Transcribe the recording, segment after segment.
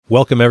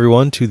Welcome,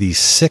 everyone, to the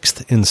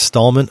 6th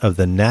installment of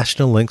the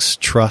National Links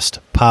Trust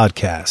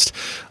podcast.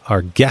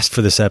 Our guest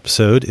for this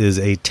episode is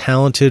a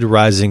talented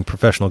rising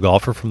professional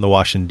golfer from the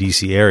Washington,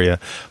 D.C. area,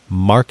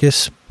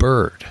 Marcus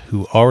Bird,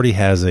 who already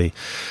has a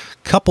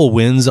couple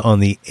wins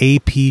on the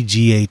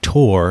APGA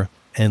Tour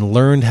and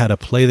learned how to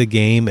play the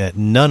game at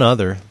none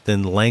other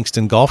than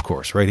Langston Golf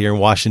Course right here in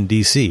Washington,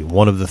 D.C.,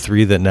 one of the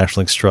three that National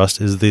Links Trust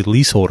is the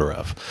leaseholder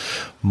of.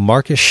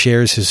 Marcus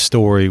shares his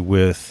story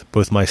with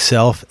both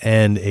myself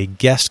and a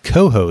guest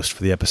co-host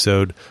for the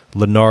episode,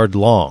 Leonard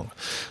Long.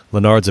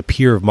 Leonard's a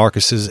peer of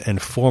Marcus's and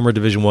former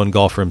Division I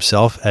golfer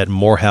himself at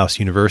Morehouse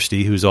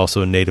University, who's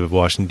also a native of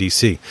Washington,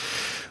 D.C.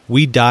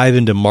 We dive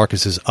into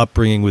Marcus's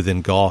upbringing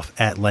within golf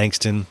at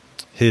Langston,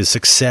 his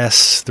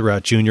success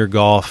throughout junior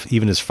golf,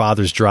 even his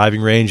father's driving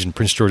range in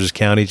Prince George's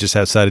County, just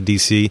outside of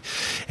D.C.,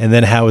 and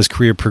then how his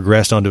career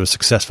progressed onto a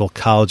successful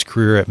college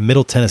career at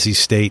Middle Tennessee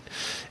State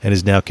and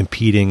is now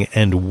competing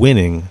and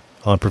winning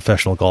on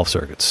professional golf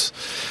circuits.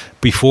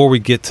 Before we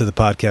get to the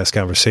podcast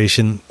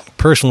conversation,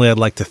 personally, I'd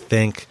like to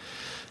thank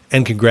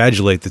and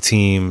congratulate the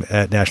team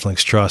at National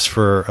Links Trust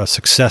for a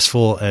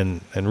successful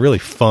and really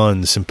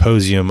fun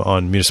symposium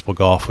on municipal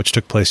golf, which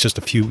took place just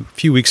a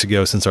few weeks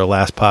ago since our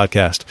last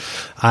podcast.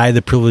 I had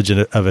the privilege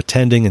of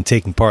attending and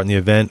taking part in the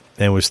event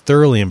and was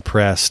thoroughly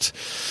impressed,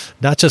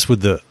 not just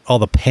with all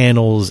the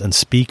panels and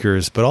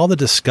speakers, but all the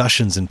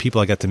discussions and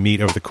people I got to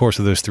meet over the course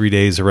of those 3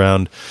 days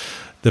around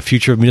the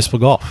future of municipal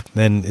golf.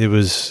 And it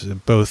was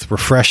both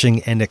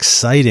refreshing and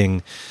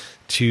exciting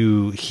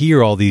to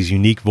hear all these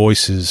unique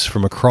voices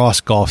from across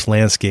golf's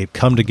landscape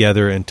come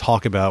together and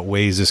talk about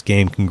ways this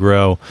game can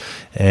grow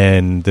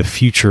and the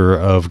future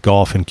of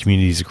golf in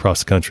communities across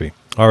the country.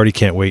 I already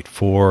can't wait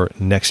for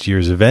next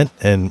year's event.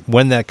 And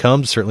when that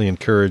comes, certainly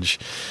encourage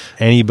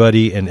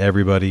anybody and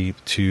everybody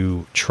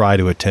to try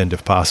to attend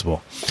if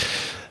possible.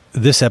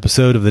 This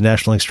episode of the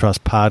National Links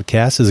Trust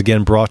podcast is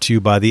again brought to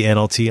you by the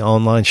NLT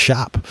Online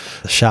Shop.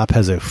 The shop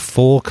has a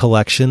full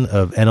collection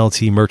of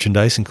NLT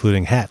merchandise,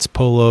 including hats,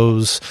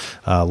 polos,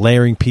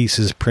 layering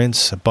pieces,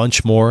 prints, a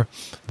bunch more.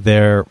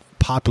 Their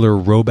popular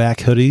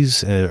Rhoback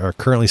hoodies are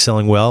currently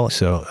selling well,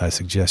 so I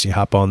suggest you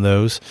hop on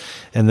those.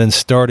 And then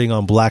starting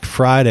on Black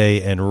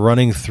Friday and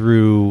running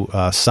through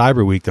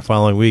Cyber Week the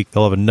following week,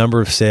 they'll have a number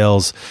of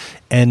sales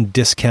and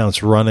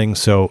discounts running,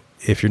 so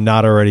if you're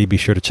not already, be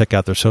sure to check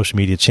out their social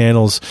media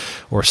channels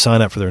or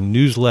sign up for their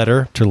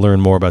newsletter to learn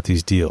more about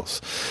these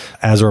deals.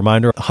 As a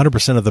reminder,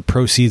 100% of the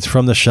proceeds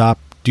from the shop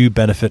do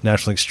benefit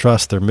National Links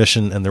Trust, their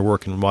mission, and their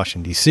work in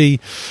Washington, D.C.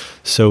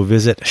 So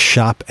visit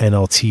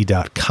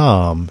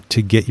shopnlt.com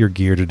to get your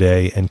gear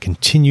today and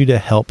continue to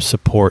help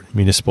support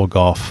municipal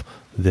golf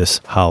this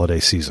holiday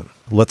season.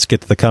 Let's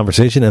get to the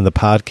conversation and the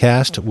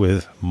podcast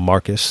with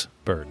Marcus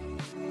Bird.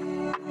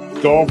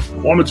 Golf,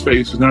 on its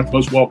face, is not the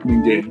most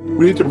welcoming game.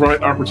 We need to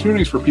provide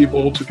opportunities for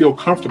people to feel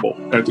comfortable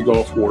at the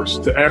golf course,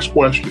 to ask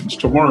questions,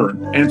 to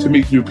learn, and to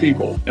meet new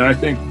people. And I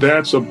think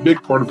that's a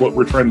big part of what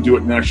we're trying to do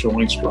at National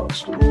Links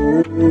Trust.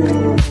 We're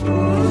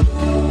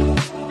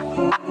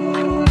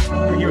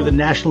here with the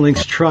National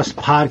Links Trust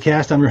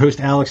podcast. I'm your host,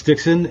 Alex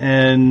Dixon.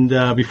 And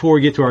before we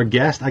get to our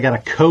guest, I got a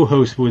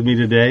co-host with me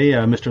today,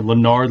 Mr.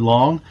 Leonard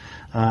Long.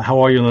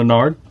 How are you,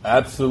 Leonard?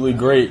 Absolutely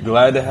great.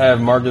 Glad to have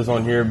Marcus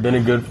on here. Been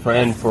a good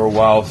friend for a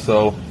while,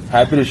 so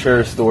happy to share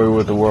his story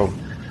with the world.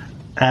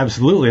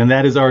 Absolutely, and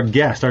that is our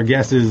guest. Our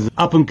guest is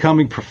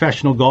up-and-coming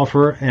professional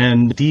golfer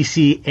and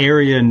D.C.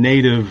 area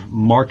native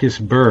Marcus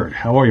Bird.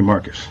 How are you,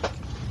 Marcus?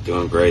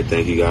 Doing great.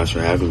 Thank you guys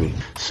for having me.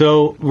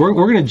 So we're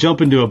going to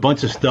jump into a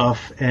bunch of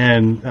stuff.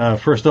 And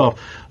first off,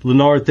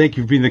 Leonard, thank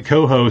you for being the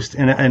co-host.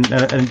 And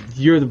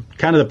you're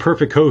kind of the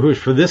perfect co-host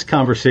for this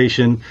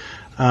conversation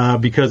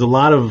because a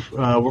lot of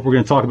what we're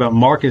going to talk about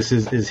Marcus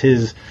is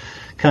his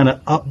kind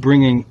of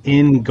upbringing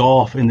in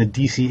golf in the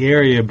D.C.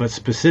 area, but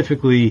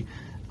specifically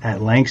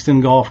at Langston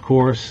Golf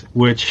Course,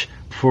 which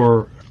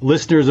for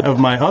listeners of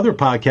my other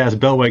podcast,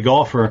 Beltway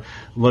Golfer,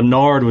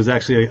 Leonard was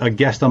actually a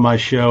guest on my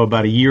show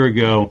about a year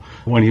ago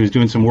when he was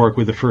doing some work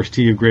with the First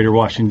Tee of Greater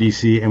Washington,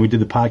 D.C., and we did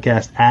the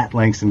podcast at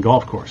Langston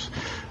Golf Course.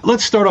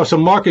 Let's start off. So,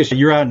 Marcus,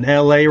 you're out in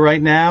L.A.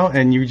 right now,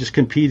 and you just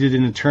competed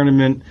in a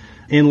tournament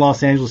in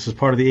Los Angeles as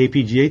part of the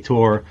APGA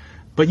Tour,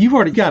 but you've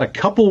already got a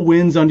couple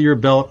wins under your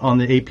belt on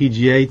the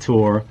APGA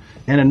Tour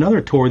and another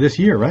tour this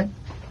year, right?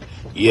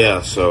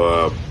 Yeah,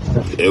 so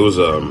it was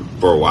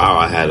for a while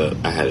I had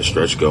a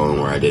stretch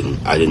going where I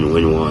didn't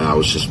win one. I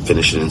was just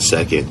finishing in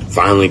second.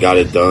 Finally got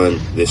it done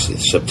this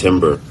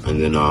September,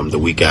 and then the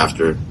week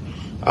after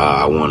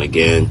I won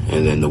again,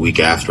 and then the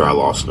week after I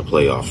lost the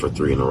playoff for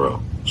 3 in a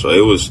row. So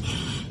it was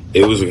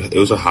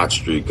a hot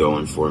streak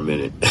going for a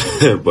minute,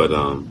 but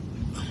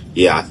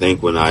yeah, I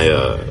think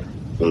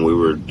when we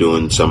were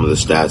doing some of the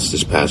stats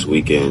this past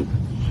weekend,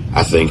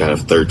 I think out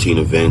of 13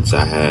 events,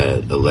 I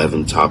had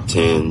 11 top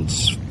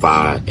 10s,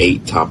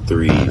 8 top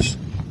 3s,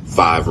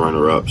 5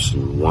 runner-ups,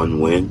 and 1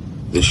 win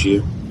this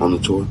year on the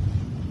tour.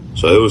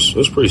 So it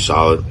was pretty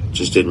solid.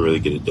 Just didn't really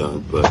get it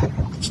done, but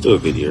still a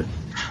good year.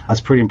 That's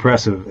pretty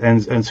impressive.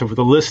 And so for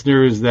the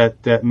listeners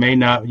that may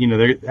not,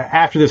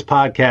 after this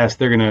podcast,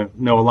 they're going to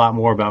know a lot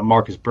more about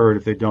Marcus Byrd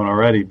if they don't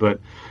already. But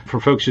for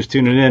folks just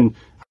tuning in,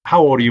 how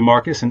old are you,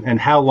 Marcus, and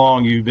how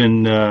long you've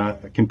been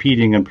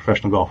competing in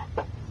professional golf?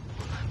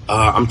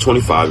 I'm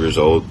 25 years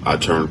old. I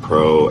turned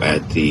pro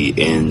at the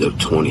end of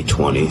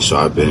 2020, so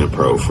I've been in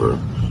pro for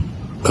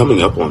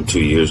coming up on 2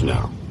 years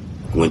now.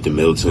 Went to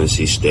Middle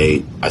Tennessee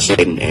State. I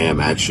stayed in AM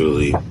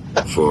actually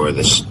for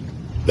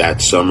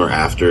that summer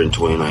after in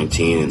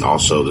 2019 and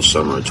also the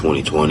summer of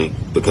 2020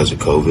 because of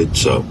COVID.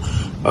 So,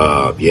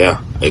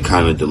 it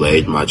kind of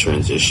delayed my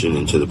transition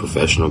into the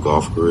professional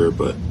golf career,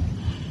 but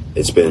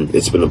it's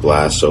been a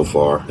blast so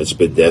far. It's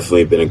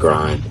definitely been a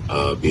grind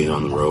being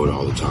on the road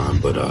all the time,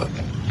 but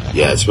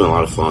it's been a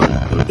lot of fun.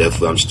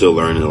 I'm still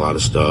learning a lot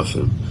of stuff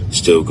and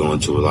still going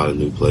to a lot of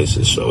new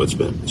places. So it's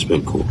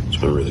been cool. It's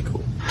been really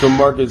cool. So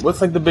Marcus,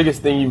 what's like the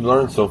biggest thing you've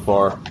learned so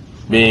far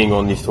being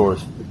on these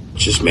tours?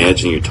 Just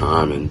managing your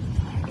time and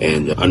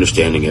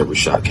understanding every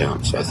shot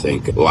counts. I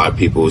think a lot of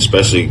people,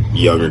 especially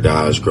younger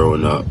guys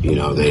growing up,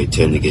 they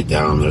tend to get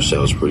down on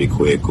themselves pretty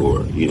quick,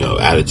 or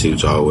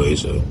attitude's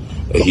always a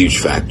huge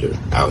factor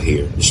out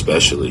here.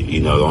 Especially,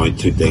 the only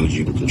two things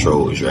you can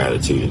control is your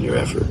attitude and your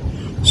effort.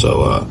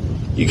 So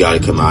you got to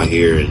come out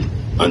here and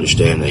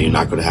understand that you're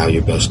not going to have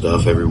your best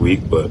stuff every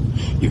week, but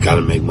you got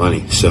to make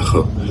money.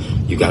 So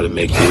you got to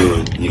make do,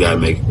 and you got to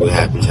make what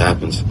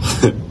happens.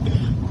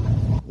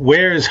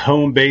 Where is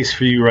home base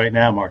for you right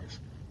now, Marcus?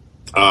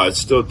 It's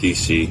still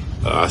D.C.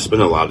 I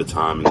spend a lot of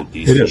time in the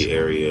D.C.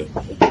 area.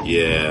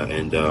 Yeah,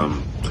 and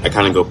I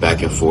kind of go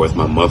back and forth.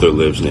 My mother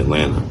lives in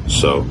Atlanta,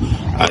 so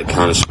I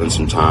kind of spend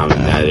some time in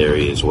that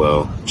area as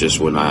well.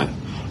 Just when I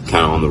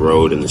kind of on the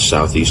road in the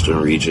southeastern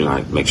region,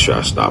 I make sure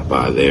I stop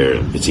by there.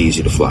 And it's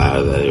easy to fly out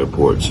of that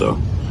airport,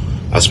 so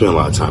I spend a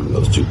lot of time in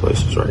those two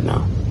places right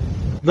now.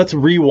 Let's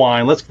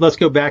rewind. Let's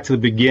go back to the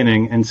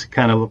beginning and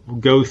kind of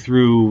go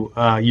through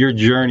your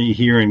journey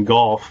here in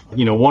golf.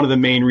 One of the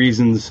main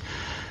reasons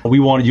we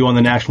wanted you on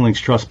the National Links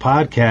Trust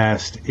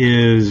podcast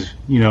is,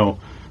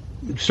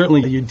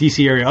 certainly your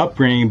DC area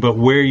upbringing, but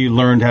where you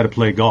learned how to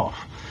play golf.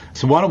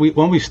 So why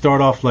don't we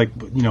start off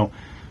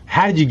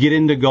how did you get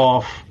into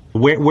golf?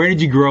 Where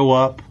did you grow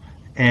up,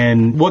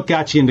 and what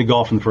got you into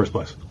golf in the first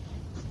place?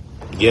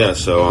 Yeah,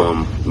 so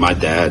my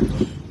dad,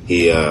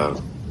 I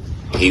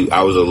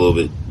was a little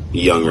bit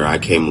younger. I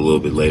came a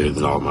little bit later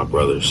than all my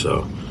brothers,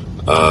 so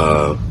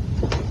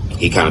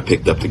he kind of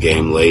picked up the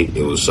game late.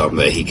 It was something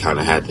that he kind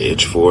of had the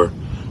itch for,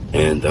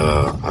 and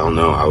I don't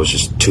know, I was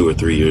just 2 or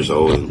 3 years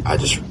old, and I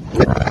just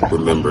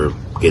remember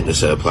getting a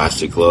set of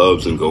plastic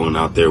gloves and going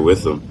out there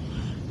with them,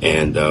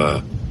 and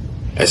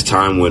as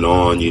time went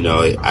on,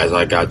 as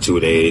I got to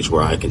an age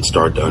where I can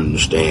start to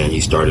understand,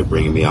 he started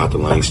bringing me out to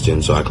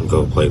Langston so I can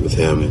go play with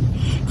him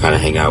and kind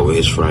of hang out with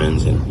his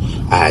friends. And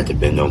I had to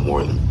be no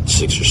more than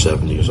 6 or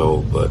 7 years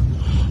old, but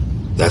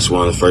that's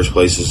one of the first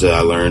places that I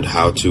learned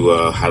how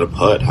to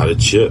putt, how to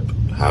chip,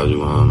 how to.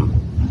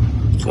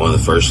 One of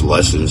the first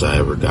lessons I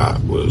ever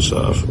got was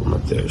from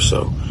up there.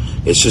 So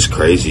it's just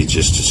crazy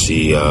just to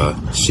see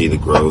the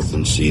growth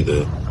and see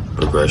the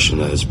progression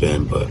that it's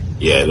been. But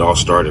yeah, it all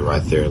started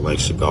right there at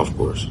Langston Golf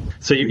Course.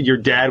 So your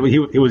dad,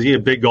 was he a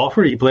big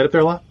golfer? He played up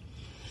there a lot?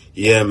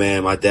 Yeah,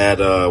 man. My dad,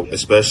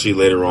 especially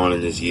later on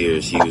in his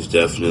years, he was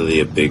definitely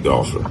a big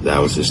golfer. That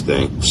was his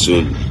thing.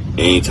 Soon,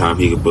 anytime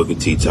he could book a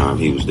tee time,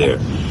 he was there.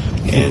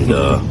 And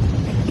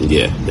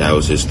that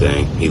was his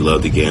thing. He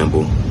loved to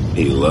gamble.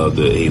 He loved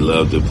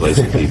to play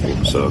some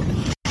people. So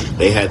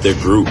they had their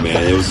group,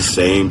 man. It was the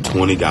same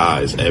 20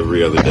 guys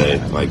every other day.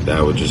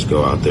 That would just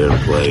go out there and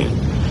play.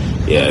 And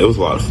yeah, it was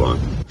a lot of fun.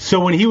 So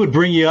when he would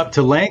bring you up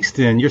to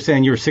Langston, you're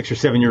saying you were 6 or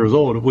 7 years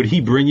old. Would he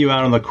bring you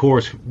out on the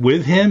course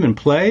with him and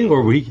play,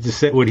 or would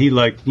he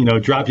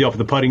drop you off at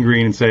the putting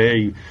green and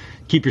say, "Hey,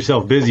 keep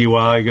yourself busy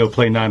while I go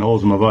play 9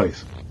 holes with my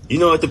buddies"?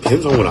 It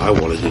depends on what I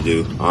wanted to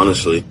do,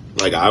 honestly.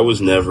 I was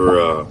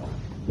never.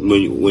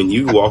 When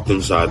you walked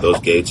inside those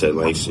gates at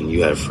Langston,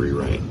 you had free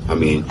reign.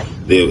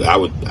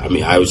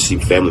 I would see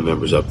family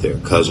members up there,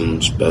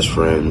 cousins, best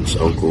friends,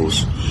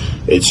 uncles.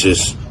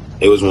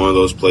 It was one of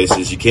those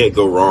places you can't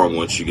go wrong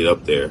once you get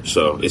up there.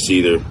 So it's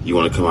either you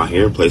want to come out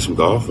here and play some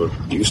golf, or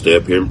you can stay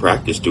up here and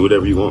practice, do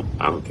whatever you want.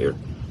 I don't care.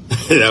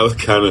 that was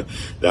kind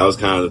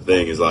of the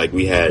thing. Is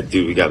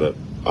we got a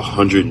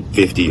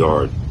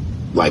 150-yard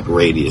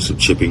radius of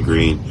chipping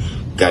green,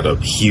 got a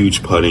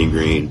huge putting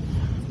green.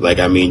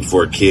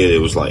 For a kid, it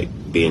was like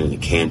being in a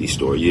candy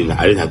store. I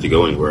didn't have to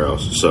go anywhere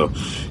else. So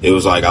it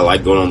was I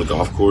like going on the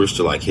golf course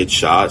to hit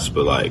shots,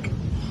 but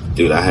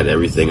dude, I had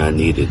everything I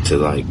needed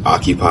to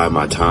occupy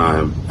my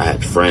time. I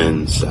had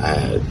friends, I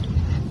had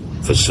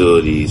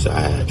facilities, I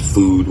had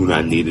food when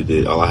I needed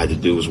it. All I had to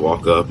do was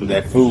walk up, and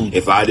that food.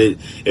 If I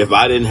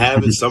didn't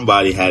have it,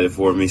 somebody had it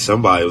for me.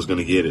 Somebody was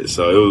gonna get it.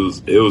 So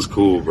it was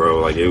cool,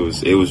 bro. It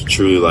was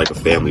truly a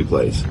family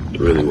place.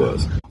 It really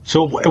was.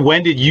 So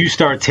when did you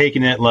start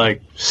taking it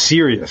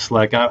serious?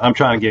 I'm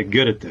trying to get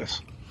good at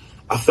this.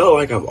 I felt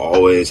like I've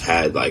always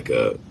had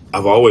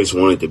I've always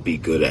wanted to be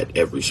good at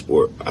every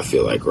sport. I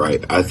feel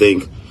right? I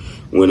think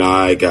when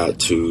I got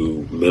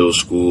to middle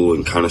school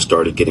and kind of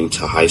started getting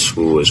to high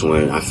school is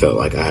when I felt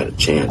like I had a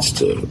chance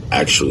to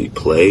actually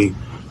play,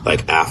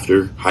 like,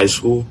 after high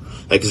school.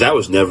 Like, 'cause that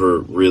was never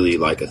really,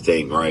 like, a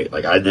thing, right?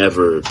 Like, I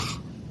never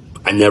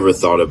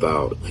thought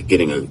about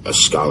getting a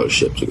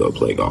scholarship to go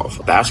play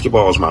golf.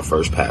 Basketball was my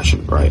first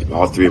passion, right?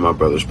 All three of my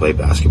brothers played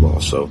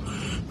basketball, so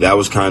that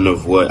was kind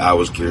of what I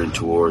was gearing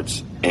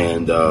towards.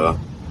 And,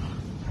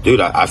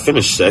 dude, I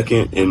finished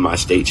second in my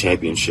state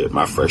championship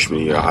my freshman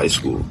year of high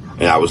school,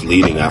 and I was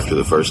leading after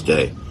the first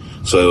day.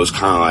 So it was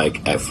kind of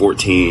like at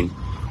 14,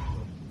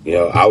 you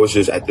know, I was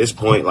just at this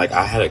point, like,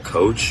 I had a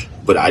coach,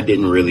 but I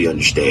didn't really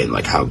understand,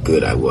 like, how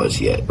good I was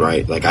yet,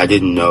 right? Like, I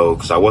didn't know,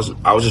 because I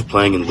was just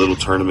playing in little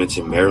tournaments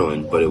in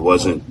Maryland, but it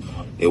wasn't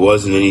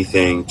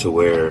anything to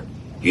where,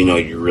 you know,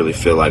 you really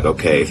feel like,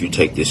 okay, if you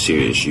take this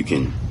serious, you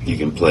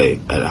can play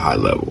at a high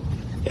level.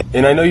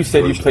 And I know you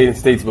said you played in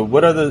states, but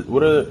what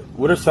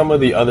are some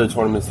of the other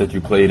tournaments that you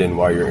played in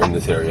while you're in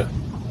this area?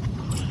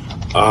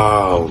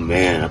 Oh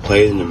man, I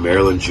played in the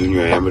Maryland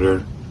Junior Amateur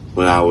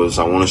when I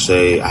want to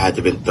say I had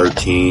to have been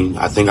 13.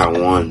 I think I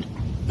won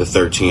the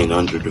 13 and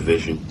under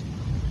division.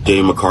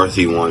 Danny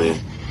McCarthy won it.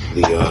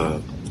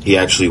 He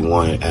actually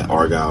won it at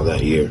Argyle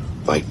that year,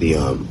 like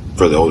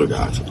for the older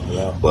guys.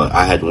 Yeah. But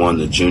I had won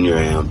the Junior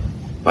Am,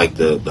 like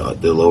the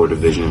lower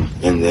division,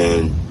 and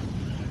then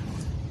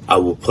I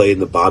will play in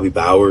the Bobby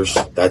Bowers.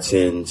 That's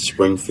in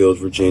Springfield,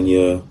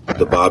 Virginia.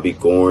 The Bobby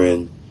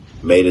Gorin.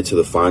 Made it to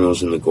the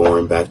finals in the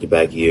Gorin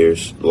back-to-back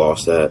years.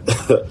 Lost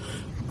that.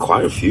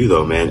 Quite a few,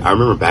 though, man. I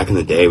remember back in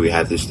the day we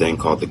had this thing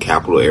called the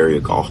Capital Area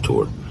Golf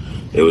Tour.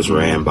 It was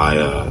ran by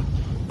a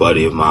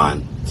buddy of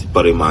mine.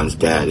 Buddy of mine's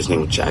dad. His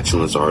name was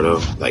Jackson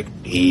Lizardo. Like,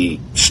 he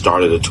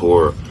started a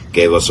tour,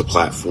 gave us a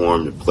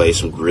platform to play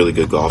some really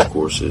good golf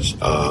courses.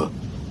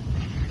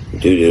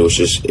 Dude, it was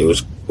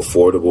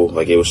affordable.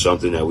 Like, it was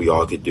something that we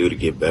all could do to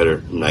get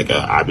better. Like,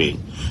 I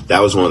mean,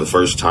 that was one of the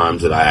first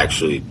times that I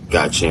actually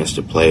got a chance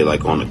to play,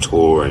 like, on a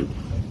tour and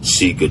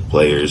see good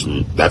players,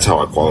 and that's how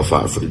I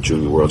qualified for the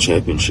Junior World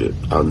Championship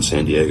out in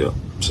San Diego.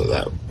 So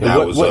that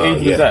was what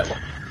age was that?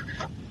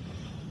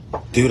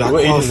 Dude, I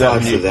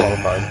qualified for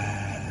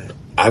that.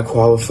 I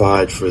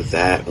qualified for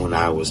that when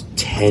I was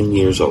 10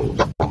 years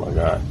old. Oh my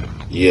God.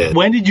 Yeah.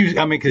 When did you?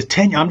 I mean, because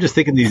 10. I'm just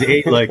thinking these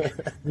 8. Like,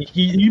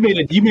 you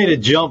made a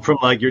jump from,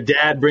 like, your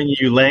dad bringing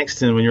you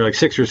Langston when you're like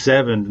 6 or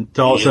 7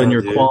 to all of a sudden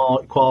you're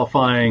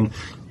qualifying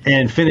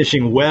and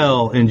finishing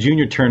well in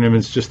junior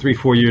tournaments just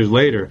 3-4 years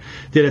later.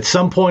 Did at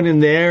some point in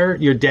there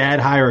your dad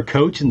hire a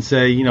coach and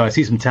say, you know, I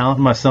see some talent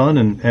in my son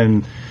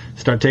and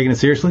start taking it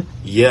seriously?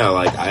 Yeah,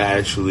 like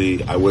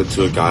I went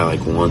to a guy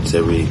like once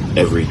every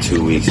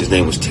 2 weeks. His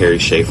name was Terry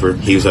Schaefer.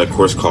 He was at a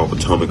course called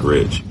Potomac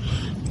Ridge,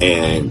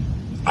 and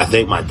I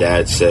think my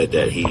dad said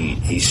that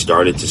he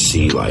started to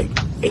see, like,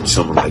 in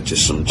some of, like,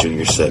 just some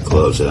junior set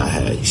clubs that I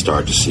had, he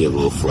started to see a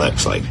little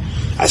flex. Like,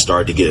 I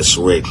started to get a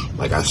swing.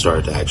 Like, I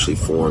started to actually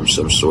form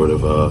some sort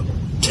of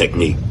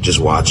technique, just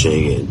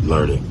watching and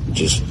learning,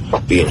 just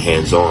being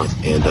hands-on.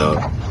 And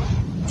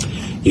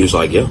he was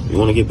like, yeah, you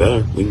want to get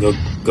better? We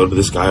can go to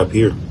this guy up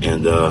here.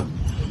 And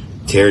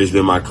Terry's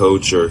been my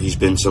coach, or he's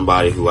been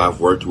somebody who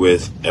I've worked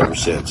with ever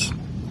since.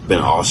 Been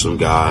an awesome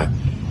guy.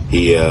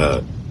 He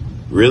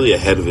really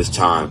ahead of his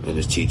time in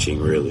his teaching,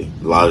 really.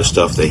 A lot of the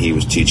stuff that he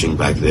was teaching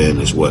back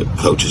then is what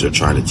coaches are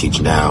trying to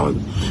teach now,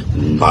 and a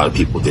lot of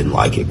people didn't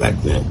like it back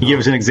then. Can you give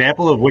us an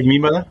example of what you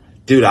mean by that?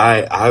 Dude,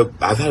 I've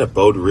had a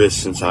bowed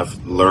wrist since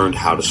I've learned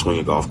how to swing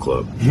a golf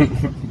club.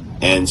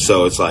 And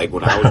so it's like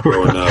when I was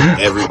growing up,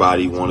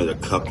 everybody wanted a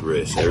cupped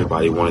wrist.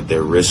 Everybody wanted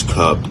their wrist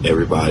cupped.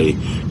 Everybody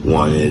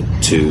wanted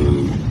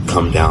to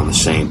come down the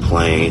same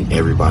plane.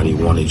 Everybody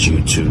wanted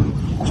you to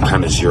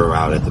kind of zero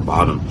out at the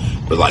bottom.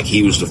 But, like,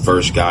 he was the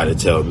first guy to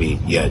tell me,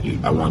 yeah,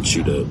 dude, I want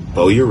you to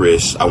bow your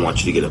wrists. I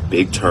want you to get a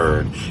big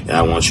turn. And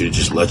I want you to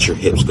just let your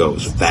hips go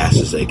as fast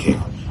as they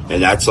can.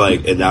 And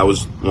that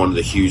was one of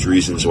the huge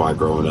reasons why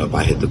growing up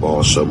I hit the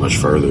ball so much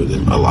further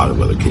than a lot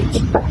of other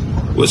kids,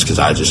 was because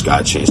I just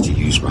got a chance to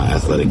use my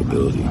athletic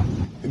ability.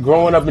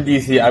 Growing up in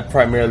D.C., I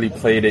primarily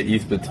played at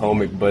East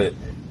Potomac, but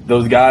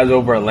those guys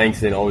over at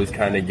Langston always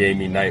kind of gave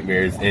me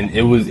nightmares. And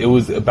it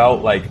was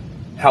about, like,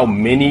 how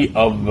many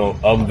of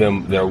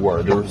them there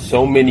were. There were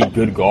so many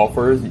good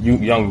golfers,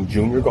 young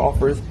junior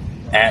golfers,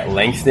 at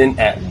Langston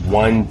at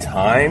one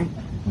time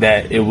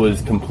that it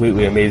was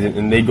completely amazing.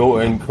 And they go,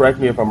 and correct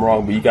me if I'm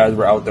wrong, but you guys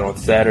were out there on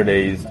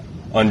Saturdays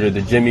under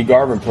the Jimmy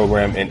Garvin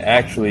program, and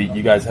actually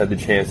you guys had the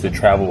chance to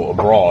travel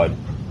abroad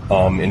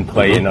and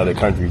play in other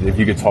countries. If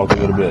you could talk a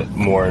little bit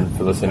more and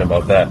for listening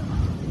about that.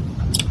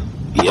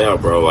 Yeah,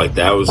 bro,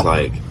 that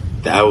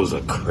was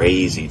a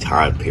crazy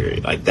time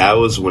period. Like, that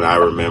was when I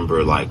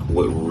remember, like,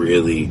 what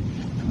really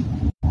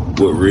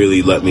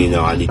let me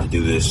know I need to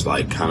do this,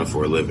 like, kind of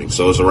for a living.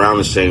 So it was around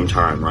the same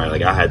time, right?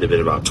 Like, I had to have been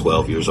about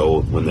 12 years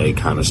old when they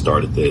kind of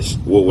started this.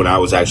 Well, when I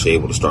was actually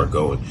able to start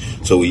going.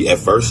 So at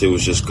first it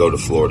was just go to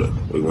Florida.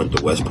 We went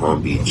to West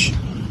Palm Beach.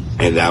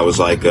 And that was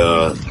like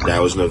that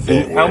was an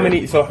event. How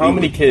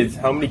many kids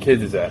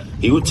is that?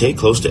 He would take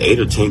close to 8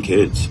 or 10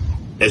 kids.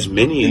 as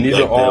many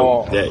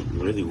that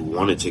really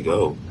wanted to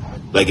go.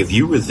 Like, if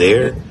you were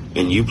there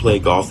and you play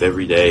golf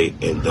every day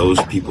and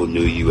those people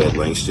knew you at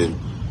Langston,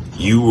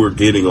 you were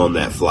getting on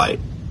that flight.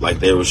 Like,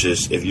 there was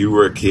just, if you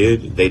were a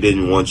kid, they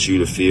didn't want you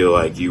to feel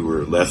like you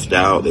were left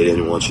out. They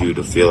didn't want you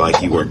to feel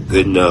like you weren't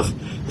good enough.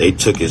 They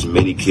took as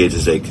many kids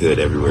as they could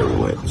everywhere we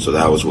went. So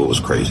that was what was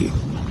crazy.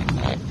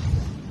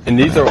 And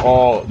these are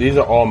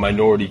all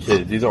minority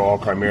kids. These are all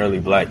primarily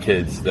black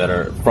kids that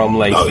are from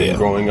Langston,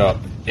 growing up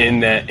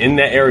in that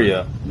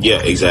area.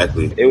 Yeah,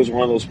 exactly. It was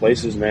one of those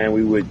places, man.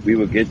 We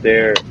would get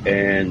there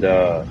and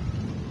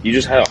you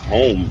just had a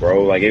home,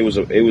 bro. Like, it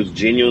was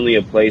genuinely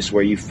a place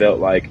where you felt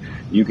like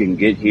you can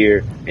get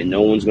here and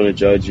no one's going to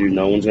judge you.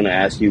 No one's going to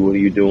ask you, what are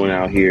you doing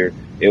out here?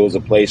 It was a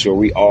place where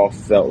we all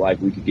felt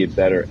like we could get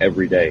better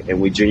every day,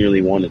 and we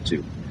genuinely wanted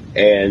to.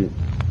 And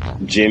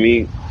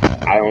Jimmy,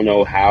 I don't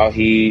know how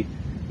he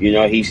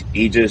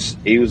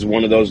was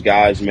one of those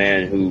guys,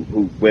 man,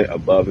 who went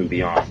above and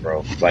beyond,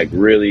 bro. Like,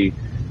 really,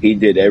 he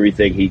did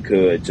everything he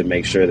could to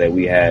make sure that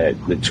we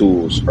had the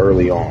tools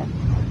early on.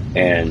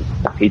 And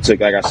he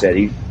took us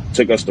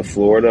to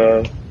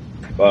Florida,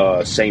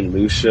 St.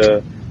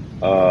 Lucia,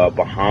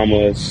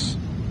 Bahamas.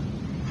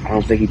 I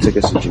don't think he took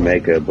us to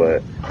Jamaica,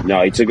 but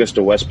no, he took us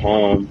to West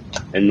Palm.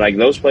 And, like,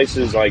 those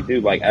places, like,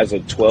 dude, like, as a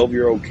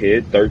 12-year-old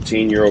kid,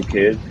 13-year-old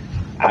kid,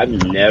 I've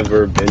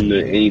never been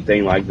to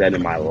anything like that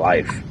in my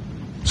life.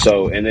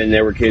 So, and then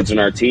there were kids on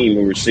our team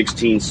who were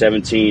 16,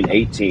 17,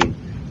 18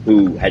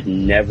 who had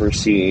never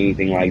seen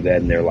anything like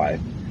that in their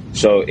life.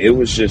 So it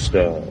was just,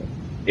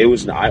 it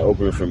was an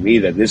eye-opener for me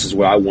that this is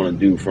what I want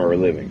to do for a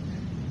living.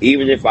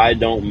 Even if I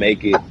don't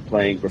make it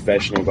playing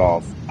professional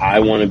golf, I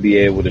want to be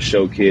able to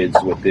show kids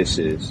what this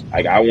is.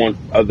 Like, I want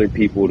other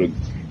people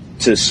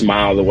to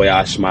smile the way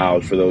I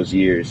smiled for those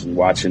years and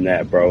watching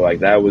that, bro. Like,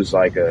 that was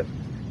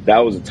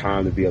a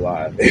time to be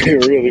alive.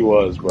 It really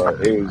was, bro.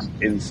 It was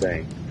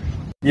insane.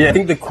 Yeah, I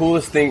think the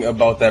coolest thing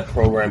about that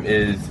program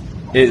is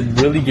it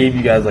really gave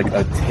you guys, like,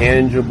 a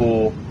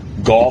tangible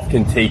golf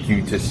can take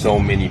you to so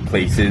many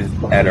places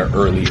at an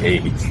early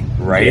age,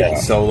 right? Yeah.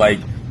 So, like,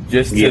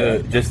 just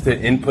to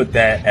input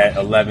that at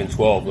 11,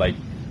 12, like,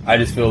 I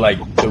just feel like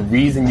the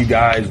reason you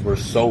guys were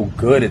so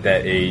good at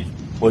that age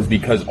was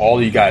because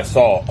all you guys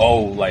saw,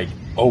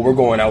 we're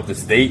going out to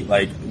state.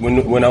 Like,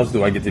 when else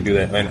do I get to do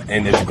that?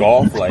 And it's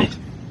golf, like,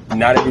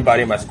 not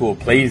everybody in my school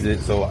plays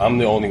it, so I'm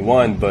the only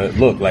one. But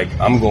look, like,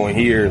 I'm going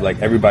here,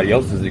 like everybody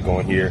else is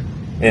going here.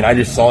 And I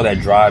just saw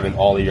that drive in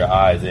all of your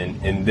eyes.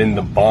 And then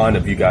the bond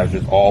of you guys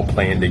just all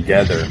playing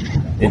together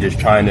and just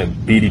trying to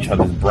beat each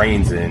other's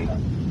brains in,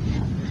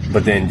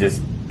 but then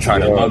just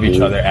trying to love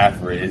each other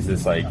after it is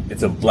just like,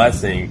 it's a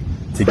blessing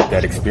to get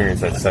that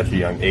experience at such a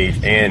young age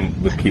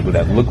and with people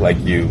that look like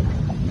you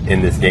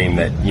in this game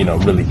that,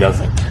 really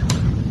doesn't.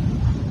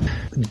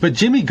 But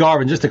Jimmy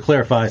Garvin, just to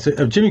clarify,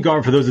 Jimmy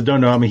Garvin, for those that don't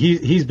know, I mean,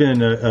 he's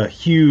been a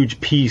huge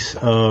piece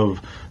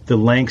of the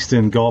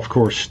Langston golf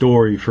course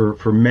story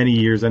for many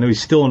years. I know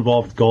he's still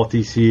involved with Golf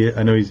DC.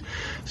 I know he's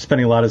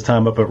spending a lot of his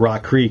time up at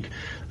Rock Creek.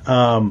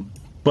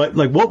 But,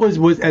 like, what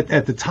was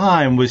at the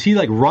time, was he,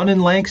 like, running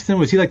Langston?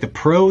 Was he, like, the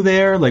pro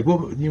there? Like,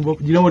 you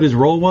know what his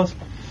role was?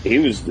 He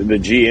was the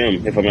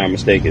GM, if I'm not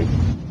mistaken.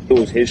 It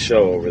was his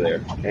show over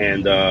there.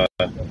 And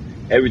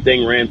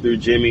everything ran through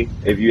Jimmy.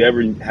 If you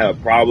ever had a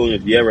problem,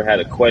 if you ever had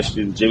a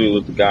question, Jimmy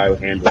was the guy who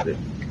handled it.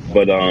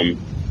 But,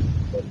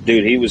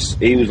 dude, he was,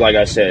 like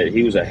I said,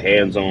 he was a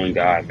hands-on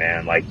guy,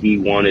 man. Like, he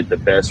wanted the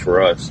best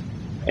for us.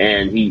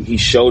 And he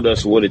showed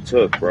us what it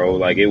took, bro.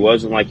 Like, it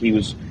wasn't like he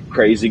was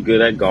crazy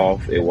good at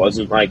golf. It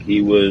wasn't like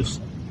he was,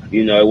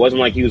 it wasn't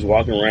like he was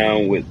walking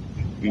around with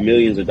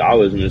millions of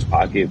dollars in his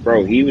pocket,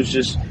 bro. He was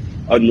just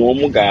a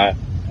normal guy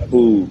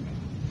who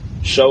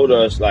showed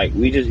us, like,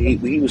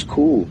 he was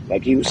cool.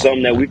 Like, he was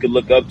something that we could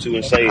look up to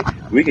and say,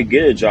 we could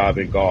get a job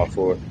in golf,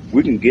 or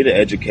we can get an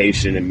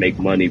education and make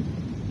money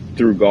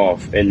through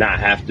golf and not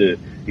have to,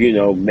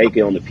 make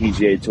it on the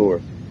PGA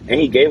Tour. And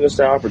he gave us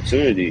the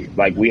opportunity.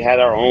 Like, we had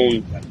our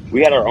own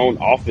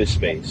office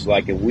space.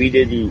 Like, if we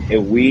didn't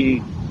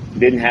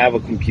have a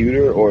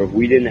computer, or if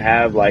we didn't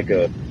have, like,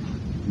 the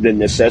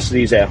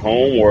necessities at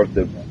home, or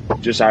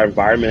if our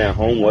environment at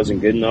home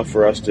wasn't good enough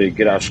for us to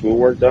get our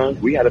schoolwork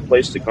done, we had a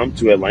place to come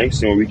to at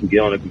Langston where we can get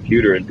on a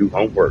computer and do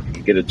homework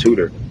and get a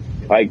tutor.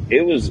 Like,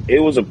 it was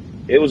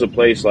a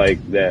place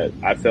like that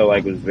I felt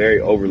like was very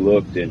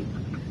overlooked, and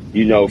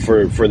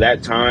for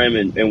that time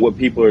and what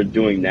people are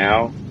doing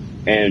now,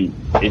 and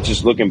it's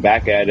just looking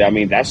back at it, I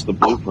mean, that's the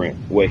blueprint.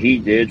 What he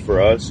did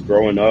for us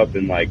growing up,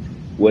 and, like,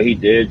 what he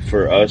did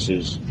for us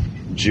as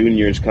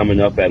juniors coming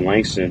up at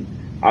Langston.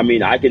 I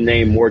mean, I can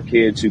name more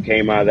kids who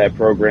came out of that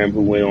program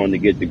who went on to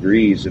get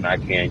degrees than I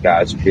can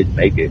guys who didn't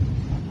make it.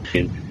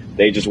 And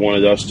they just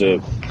wanted us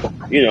to,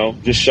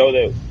 just show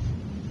that,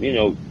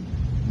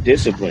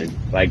 discipline.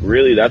 Like,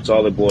 really, that's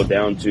all it boiled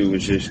down to,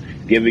 was just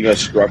giving us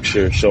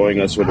structure,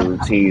 showing us what a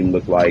routine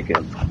looked like,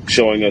 and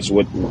showing us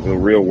what the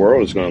real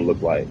world is going to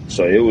look like.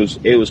 So it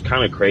was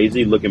kind of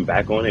crazy looking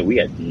back on it. We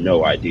had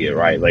no idea,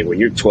 right? Like, when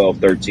you're 12,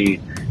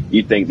 13,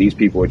 you think these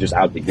people are just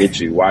out to get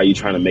you. Why are you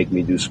trying to make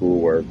me do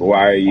schoolwork?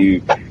 Why are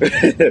you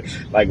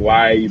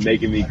why are you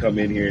making me come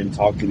in here and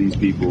talk to these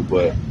people?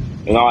 But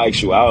in all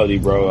actuality,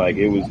 bro, like,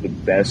 it was the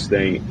best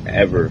thing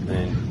ever.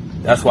 Man.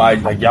 That's why,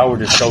 like, y'all were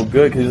just so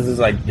good, because this is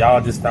like y'all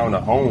just found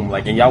a home,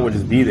 like, and y'all would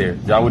just be there.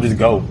 Y'all would just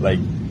go, like,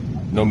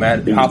 no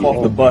matter, hop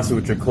off the bus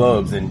with your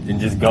clubs and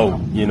just go.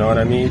 You know what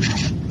I mean?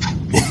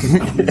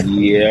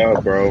 Yeah,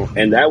 bro.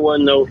 And that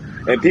wasn't no.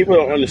 And people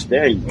don't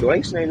understand.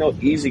 Langston ain't no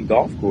easy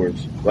golf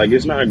course. Like,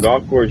 it's not a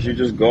golf course. You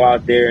just go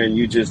out there and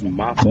you just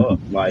mop up.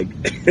 Like,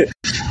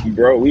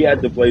 bro, we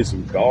had to play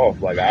some golf.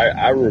 Like,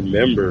 I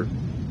remember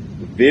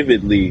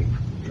vividly,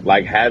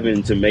 like,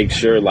 having to make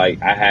sure,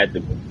 like, I had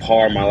to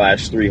par my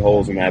last 3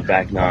 holes in that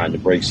back 9 to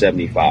break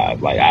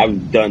 75. Like,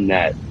 I've done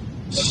that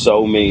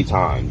so many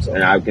times,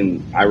 and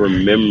I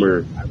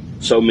remember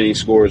so many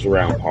scores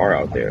around par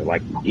out there.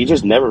 Like, you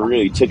just never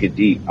really took it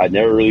deep. I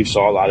never really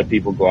saw a lot of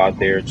people go out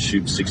there and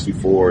shoot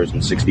 64s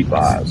and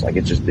 65s. Like,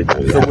 it just didn't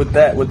really So with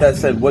that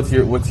said, what's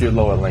your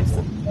low at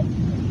Langston?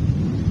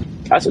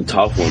 That's a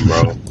tough one,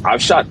 bro.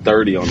 I've shot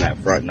 30 on that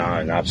front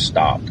 9 and I've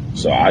stopped.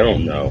 So I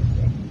don't know.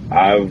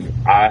 I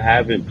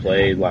haven't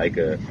played like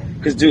a,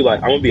 because, dude,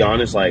 like, I'm gonna be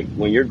honest, like,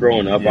 when you're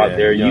growing up out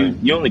there,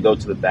 you only go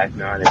to the back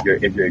 9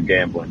 if you're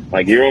gambling.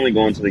 Like, you're only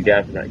going to the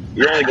back 9.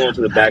 You're only going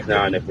to the back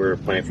 9 if we're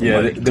playing for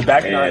money. The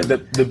back 9.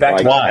 The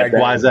back 9.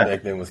 Why is that?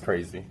 Back then was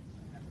crazy.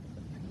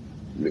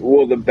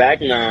 Well, the back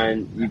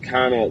 9, you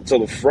kind of, so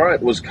the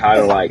front was kind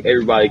of like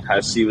everybody kind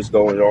of see what's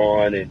going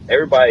on, and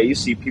everybody, you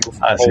see people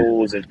from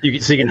holes, and you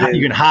can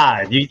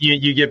hide.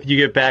 You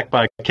get back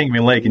by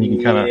Kingman Lake, and you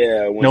can kind of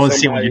no one's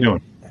seeing what you're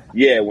doing.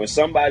 Yeah, when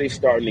somebody's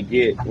starting to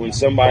get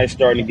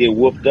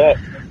whooped up,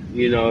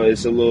 you know,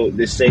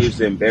 this saves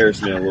the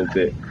embarrassment a little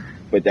bit.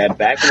 But that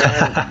back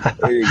 9,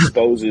 it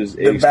exposes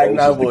the back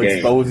 9 will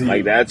expose you.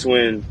 Like, that's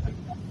when.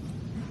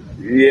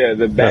 Yeah,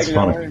 the back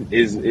 9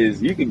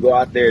 is you can go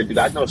out there, dude.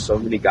 I know so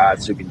many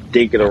guys who can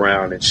dink it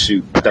around and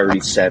shoot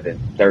 37,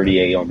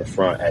 38 on the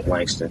front at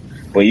Langston.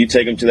 When you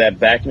take them to that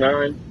back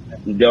 9,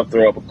 they'll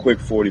throw up a quick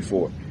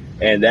 44.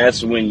 And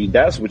that's what you want.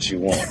 That's what you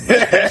want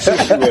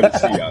to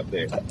see out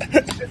there.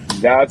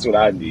 That's what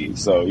I need.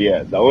 So,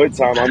 yeah, the only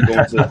time I'm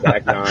going to the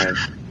back 9,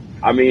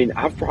 I mean,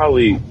 I've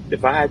probably,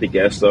 if I had to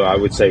guess, though, I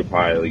would say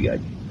probably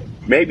like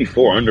maybe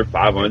 4 under,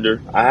 5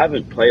 under. I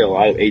haven't played a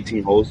lot of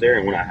 18 holes there,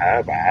 and when I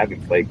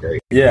haven't played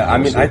great. Yeah, I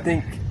mean, I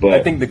think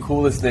the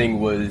coolest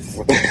thing was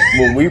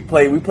when we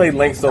played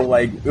Langston,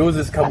 like, it was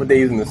just a couple of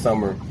days in the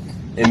summer.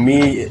 And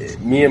me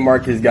and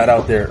Marcus got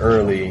out there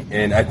early,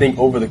 and I think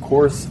over the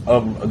course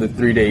of the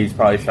 3 days,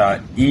 probably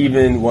shot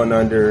even 1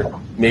 under,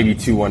 maybe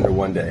 2 under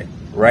one day.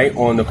 Right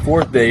on the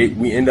 4th day,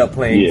 we end up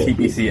playing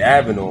TPC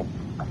Avenel,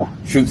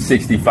 shoot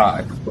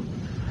 65.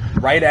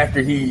 Right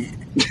after he,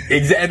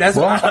 that's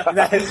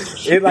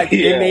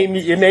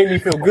it made me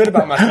feel good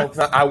about myself,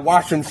 because I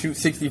watched him shoot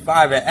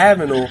 65 at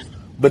Avenel,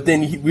 but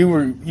then he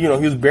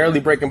was barely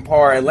breaking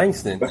par at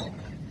Langston.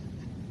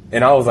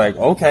 And I was like,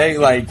 okay,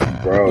 like,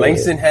 bro,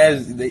 Langston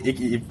has,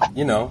 you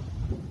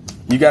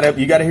gotta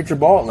hit your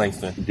ball at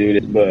Langston, dude.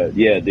 It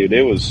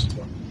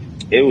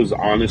was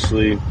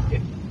honestly,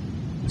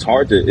 it's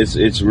hard to,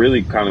 it's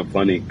really kind of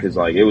funny, because,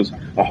 like, it was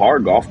a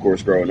hard golf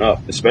course growing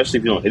up, especially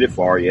if you don't hit it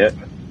far yet.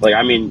 Like,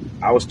 I mean,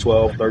 I was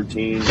 12,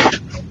 13.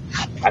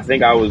 I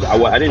think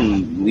I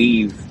didn't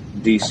leave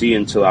DC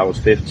until I was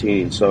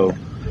 15. So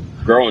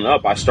growing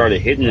up, I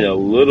started hitting it a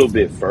little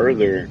bit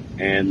further,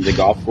 and the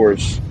golf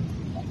course,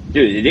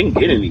 dude, it didn't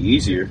get any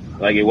easier.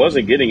 Like, it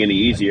wasn't getting any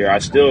easier. I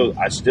still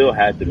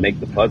had to make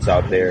the putts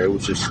out there. It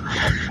was just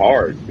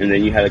hard. And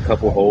then you had a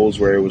couple holes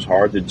where it was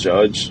hard to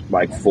judge,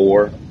 like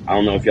 4. I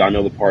don't know if y'all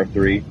know the par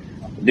 3.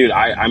 Dude,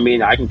 I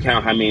mean, I can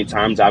count how many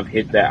times I've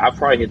hit that. I've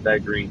probably hit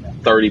that green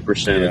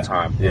 30% of the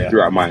time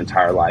throughout my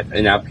entire life.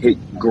 And I've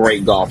hit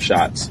great golf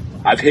shots.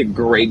 Like, dude,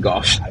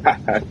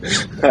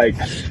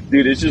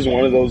 it's just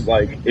one of those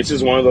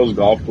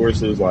golf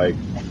courses, like,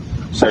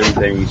 certain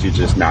things you're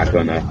just not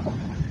gonna.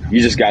 You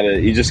just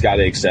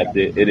gotta accept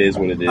it. It is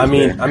what it is. I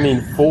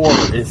mean, 4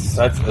 is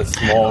such a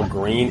small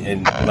green,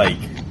 and, like,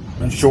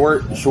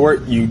 short,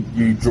 you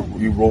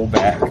roll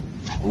back.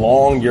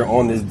 Long, you're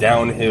on this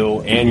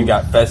downhill, and you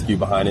got fescue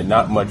behind it.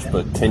 Not much,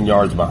 but 10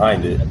 yards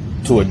behind it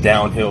to a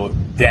downhill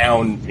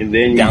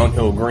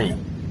green.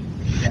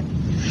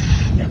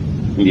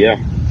 Yeah,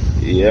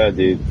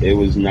 dude.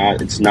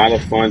 It's not a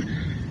fun.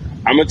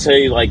 I'm gonna tell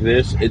you like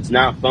this: it's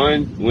not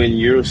fun when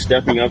you're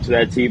stepping up to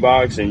that tee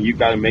box and you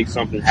got to make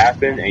something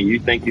happen, and you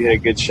think you hit a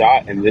good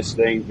shot, and this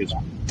thing just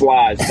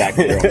flies back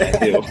there on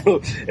that hill,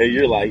 and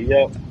you're like,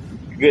 "Yep,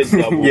 good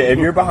double." Yeah, if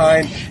you're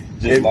behind,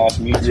 lost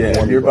me.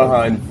 If you're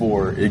behind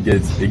 4, it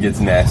gets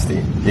nasty.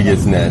 It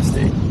gets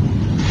nasty.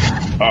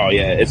 Oh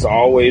yeah, it's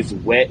always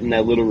wet in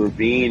that little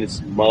ravine.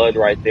 It's mud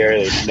right there.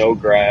 There's no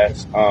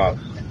grass.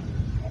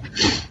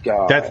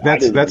 God,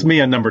 that's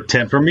me on number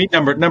 10. For me,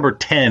 number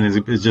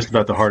 10 is just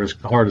about the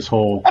hardest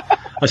hole,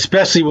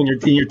 especially when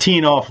you're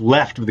teeing off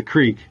left of the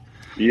creek.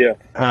 Yeah.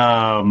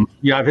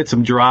 I've hit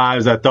some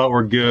drives I thought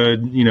were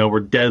good. We're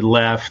dead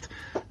left.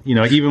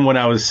 even when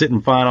I was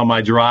sitting fine on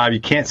my drive, you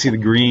can't see the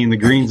green. The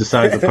green's the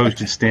size of a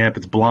postage stamp.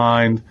 It's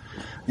blind.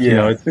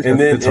 Yeah,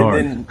 it's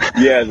hard.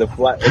 The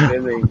flat,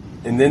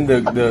 and then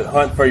the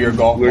hunt for your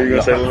golf ball,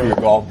 your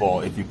golf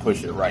ball if you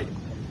push it right.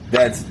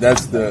 That's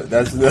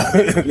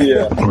the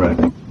yeah.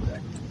 Right.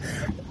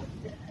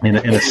 In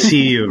a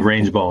sea of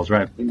range balls,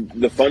 right?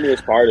 The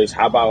funniest part is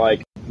how about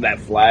like that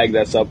flag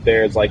that's up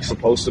there is like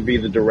supposed to be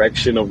the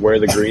direction of where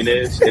the green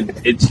is, and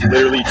it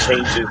literally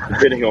changes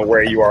depending on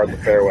where you are in the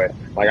fairway.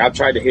 Like I've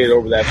tried to hit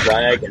over that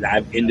flag, and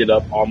I've ended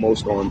up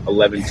almost on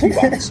 11 tee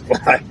box.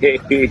 Like,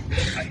 you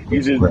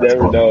just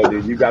never know,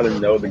 dude. You got to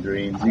know the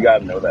greens. You got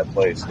to know that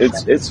place.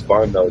 It's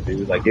fun though,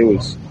 dude. Like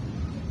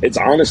it's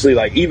honestly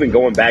like even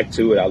going back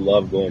to it, I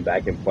love going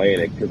back and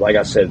playing it because, like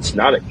I said, it's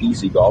not an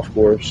easy golf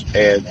course,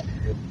 and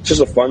it's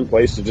just a fun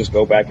place to just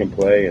go back and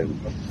play, and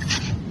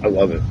I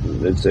love it.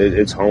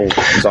 It's home.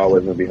 It's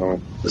always going to be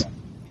home.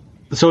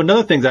 So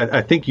another thing that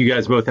I think you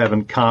guys both have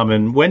in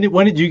common, when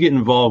did you get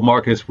involved,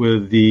 Marcus,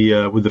 with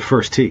the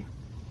first tee?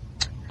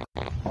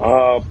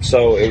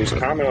 So it was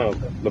kind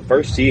of, the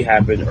first tee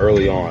happened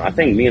early on. I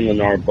think me and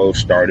Leonard both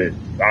started.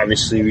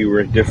 Obviously, we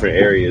were in different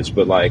areas,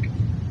 but like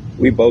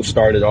we both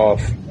started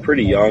off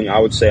pretty young. I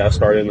would say I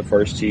started in the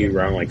first tee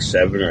around like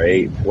 7 or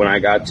 8. When I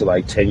got to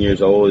like 10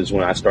 years old is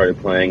when I started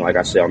playing, like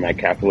I said, on that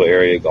Capital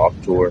Area golf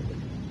tour.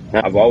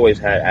 I've always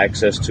had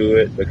access to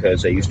it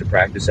because I used to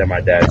practice at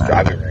my dad's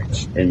driving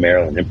range in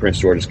Maryland, in Prince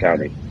George's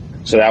County.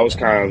 So that was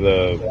kind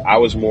of I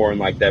was more in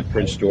like that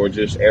Prince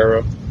George's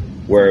era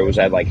where it was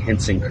at like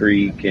Henson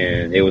Creek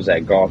and it was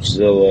at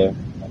Golfzilla.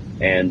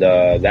 And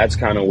that's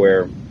kind of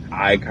where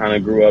I kind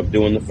of grew up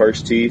doing the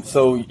first tee.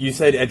 So you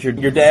said at your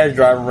dad's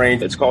driving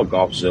range? It's called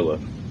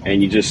Golfzilla.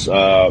 And you just,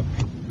 my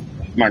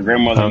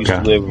grandmother used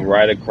to live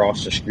right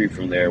across the street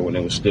from there when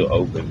it was still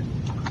open.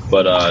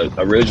 But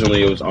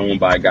originally it was owned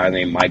by a guy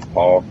named Mike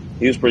Paul.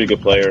 He was a pretty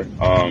good player.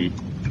 I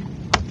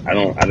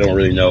don't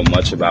really know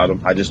much about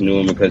him. I just knew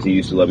him because he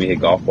used to let me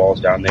hit golf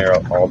balls down there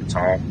all the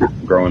time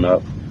growing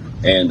up.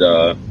 And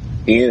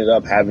he ended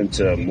up having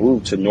to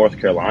move to North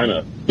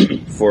Carolina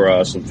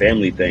for some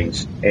family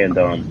things. And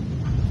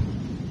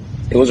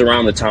it was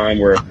around the time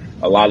where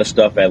a lot of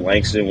stuff at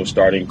Langston was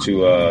starting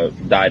to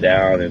die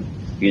down,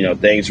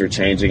 and things were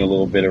changing a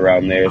little bit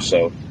around there.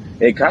 So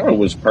it kind of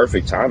was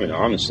perfect timing,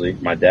 honestly.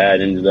 My dad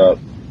ended up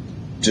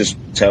just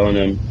telling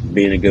him,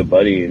 being a good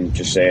buddy, and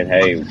just saying,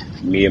 "Hey,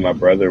 me and my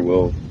brother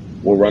will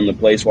run the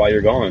place while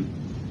you're gone."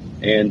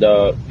 And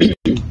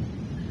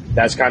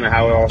that's kind of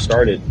how it all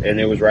started. And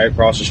it was right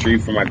across the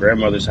street from my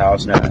grandmother's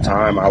house. And at the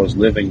time, I was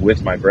living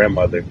with my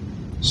grandmother.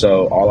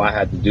 So all I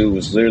had to do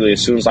was literally,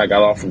 as soon as I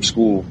got off from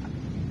school,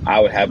 I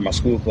would have my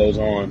school clothes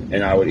on,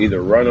 and I would either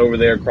run over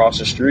there across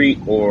the street,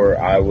 or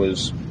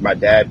my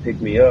dad picked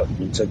me up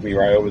and took me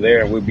right over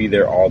there, and we'd be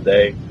there all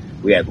day.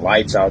 We had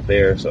lights out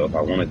there, so if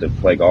I wanted to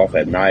play golf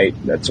at night,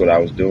 that's what I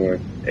was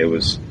doing. It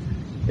was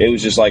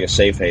just like a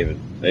safe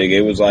haven. Like,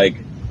 it was like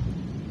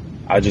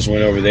I just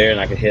went over there and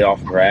I could hit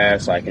off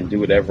grass. I can do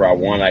whatever I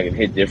want. I can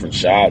hit different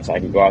shots. I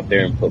can go out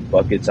there and put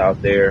buckets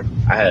out there.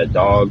 I had a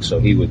dog, so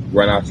he would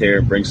run out there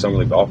and bring some of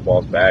the golf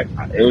balls back.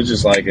 It was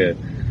just like it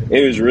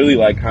was really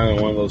like kind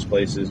of one of those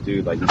places,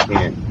 dude, like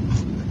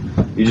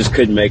you just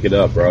couldn't make it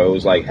up, bro. It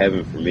was like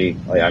heaven for me.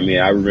 Like, I mean,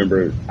 I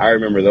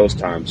remember those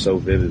times so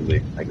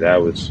vividly. Like,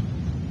 that was,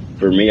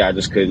 for me, I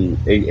just couldn't,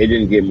 it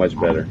didn't get much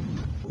better.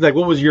 Like,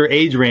 what was your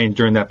age range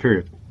during that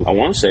period? I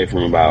want to say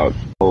from about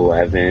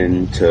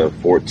 11 to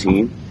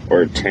 14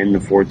 or 10 to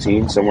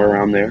 14, somewhere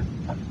around there.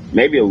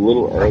 Maybe a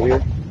little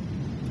earlier.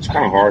 It's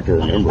kind of hard to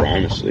remember,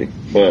 honestly.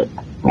 But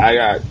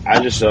I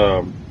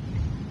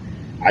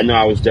know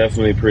I was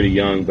definitely pretty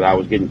young, but I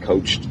was getting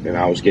coached and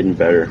I was getting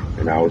better,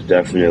 and I was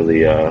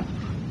definitely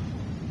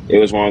it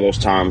was one of those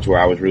times where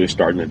I was really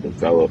starting to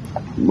develop,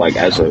 like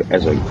as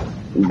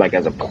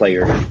a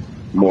player,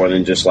 more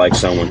than just like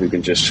someone who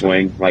can just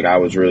swing. Like, I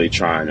was really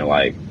trying to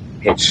like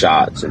hit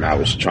shots, and I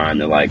was trying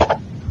to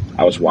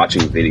I was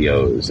watching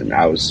videos, and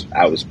I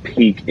was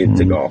peak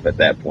into golf at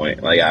that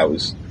point. Like, I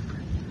was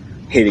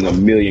hitting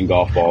 1 million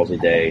golf balls a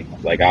day.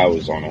 Like, I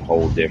was on a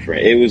whole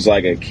different, it was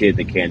like a kid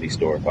in the candy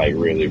store. Like,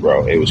 really,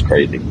 bro, it was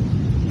crazy.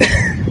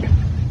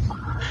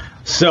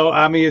 So,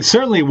 I mean, it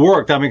certainly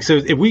worked. I mean, so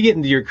if we get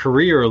into your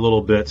career a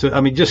little bit, so, I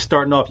mean, just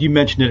starting off, you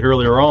mentioned it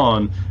earlier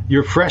on,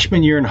 your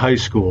freshman year in high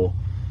school,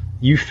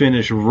 you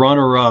finished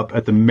runner-up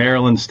at the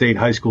Maryland State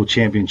High School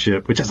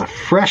Championship, which as a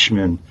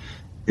freshman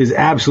is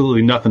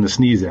absolutely nothing to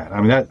sneeze at.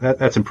 I mean,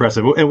 that's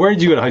impressive. And where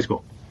did you go to high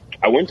school?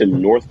 I went to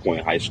North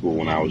Point High School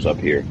when I was up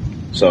here.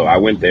 So I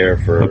went there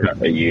for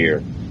a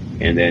year,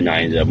 and then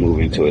I ended up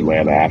moving to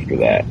Atlanta after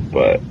that.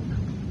 But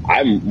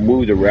I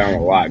moved around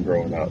a lot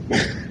growing up.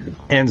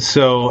 And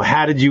so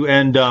how did you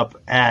end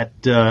up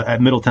at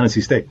Middle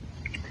Tennessee State?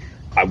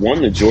 I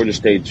won the Georgia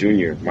State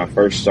Junior my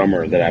first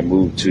summer that I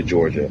moved to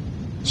Georgia.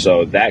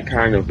 So that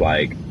kind of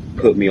like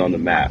put me on the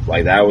map.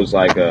 Like, that was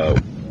like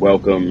a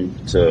welcome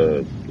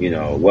to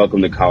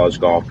college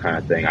golf kind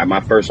of thing. My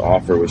first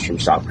offer was from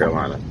South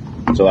Carolina.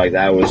 So like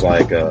that was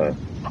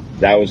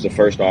the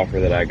first offer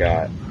that I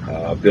got.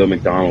 Bill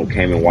McDonald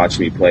came and watched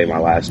me play my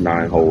last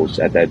 9 holes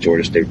at that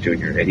Georgia State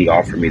Junior, and he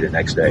offered me the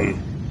next day.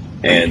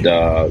 And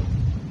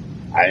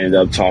I ended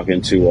up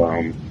talking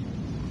to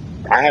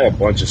I had a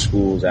bunch of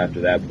schools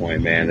after that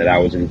point, man, that I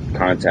was in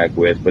contact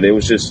with. But it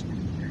was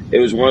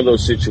one of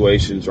those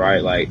situations,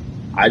 right? Like,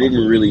 I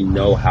didn't really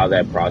know how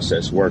that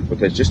process worked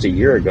because just a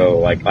year ago,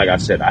 like I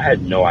said, I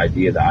had no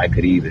idea that I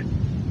could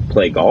even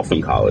play golf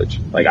in college.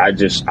 Like, I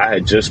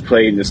had just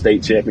played in the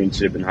state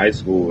championship in high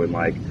school, and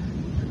like,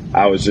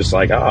 I was just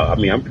like,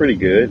 I'm pretty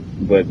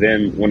good. But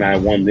then when I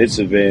won this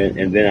event,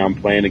 and then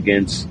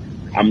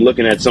I'm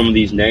looking at some of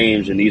these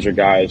names, and these are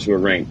guys who are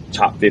ranked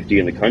top 50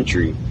 in the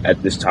country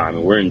at this time,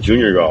 and we're in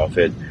junior golf.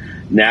 And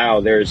now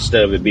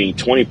instead of it being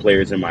 20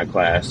 players in my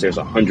class, there's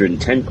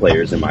 110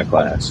 players in my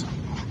class.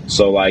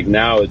 So like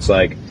now it's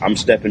like I'm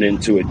stepping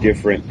into a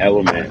different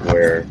element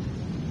where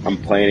I'm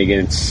playing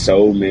against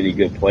so many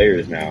good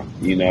players now,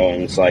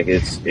 and it's like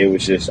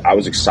I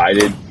was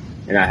excited,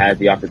 and I had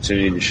the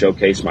opportunity to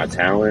showcase my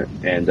talent.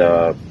 And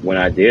when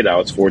I did, I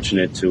was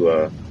fortunate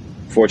to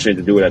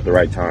do it at the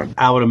right time.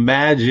 I would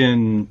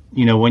imagine,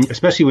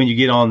 especially when you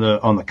get on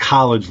the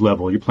college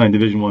level, you're playing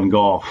Division I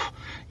golf,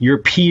 your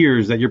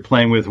peers that you're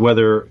playing with,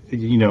 whether,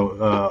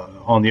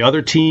 on the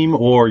other team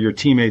or your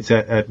teammates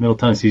at Middle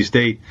Tennessee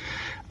State,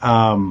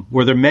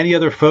 were there many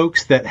other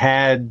folks that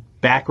had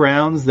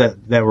backgrounds that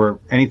were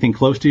anything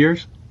close to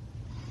yours?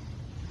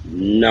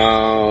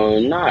 No,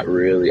 not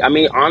really. I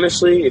mean,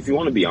 honestly, if you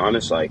want to be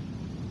honest, like,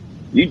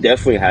 you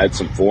definitely had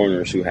some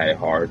foreigners who had it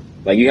hard.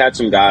 Like, you had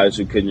some guys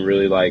who couldn't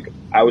really, like,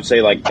 I would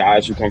say, like,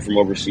 guys who come from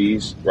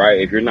overseas, right?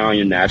 If you're not on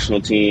your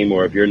national team,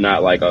 or if you're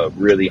not, like, a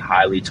really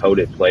highly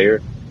touted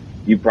player,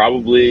 you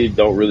probably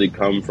don't really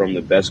come from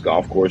the best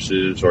golf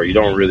courses, or you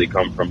don't really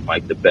come from,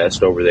 like, the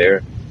best over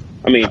there.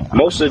 I mean,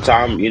 most of the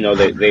time,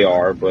 they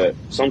are, but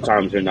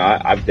sometimes they're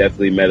not. I've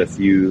definitely met a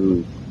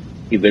few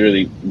who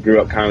literally grew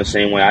up kind of the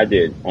same way I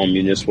did, on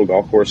municipal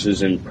golf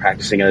courses and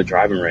practicing at a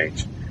driving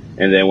range.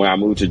 And then when I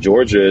moved to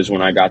Georgia is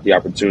when I got the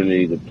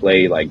opportunity to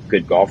play, like,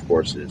 good golf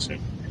courses.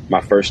 And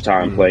my first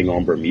time playing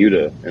on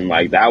Bermuda. And,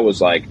 like, that was,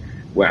 like,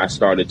 when I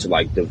started to,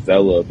 like,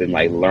 develop and,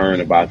 like,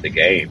 learn about the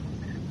game.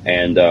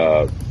 And,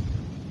 going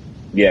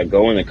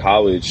to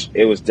college,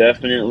 it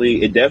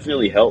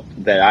definitely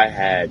helped that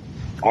I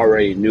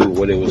already knew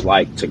what it was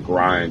like to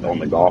grind on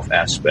the golf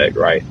aspect,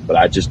 right? But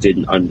I just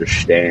didn't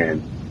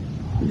understand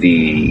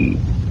the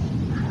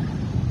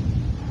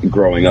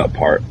growing up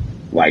part.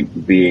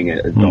 Like, being an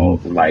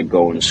adult and, like,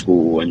 going to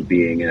school and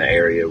being in an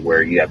area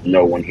where you have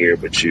no one here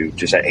but you,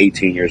 just at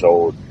 18 years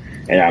old,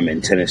 and I'm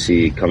in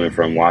Tennessee coming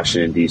from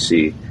Washington,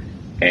 D.C.,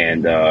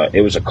 and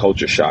it was a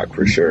culture shock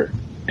for sure.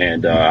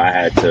 And I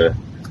had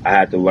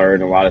to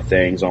learn a lot of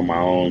things on my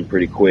own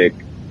pretty quick,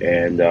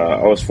 and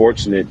I was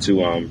fortunate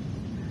to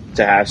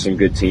have some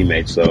good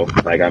teammates, though.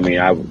 Like, I mean,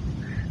 I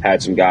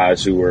had some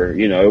guys who were,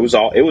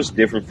 it was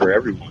different for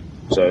everyone.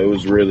 So it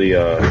was really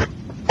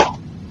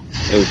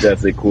it was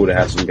definitely cool to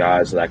have some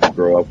guys that I could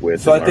grow up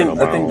with. So I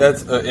think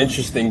that's an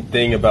interesting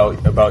thing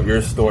about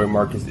your story,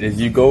 Marcus,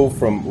 is you go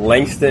from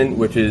Langston,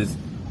 which is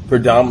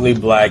predominantly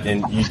black,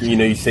 and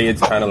you say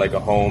it's kind of like a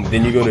home.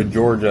 Then you go to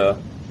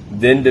Georgia,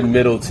 then to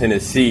Middle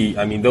Tennessee.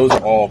 I mean, those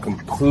are all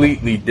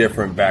completely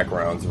different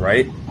backgrounds,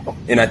 right?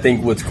 And I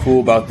think what's cool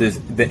about the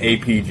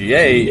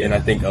APGA, and I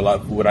think a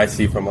lot what I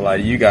see from a lot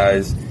of you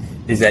guys,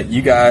 is that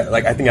you guys,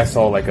 like, I think I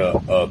saw like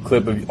a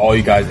clip of all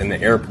you guys in the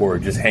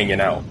airport just hanging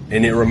out.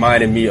 And it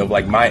reminded me of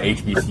like my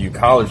HBCU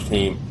college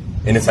team.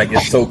 And it's like,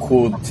 it's so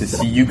cool to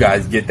see you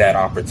guys get that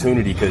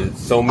opportunity, because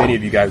so many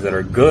of you guys that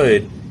are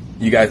good,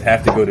 you guys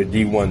have to go to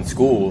D1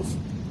 schools,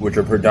 which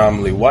are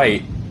predominantly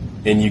white.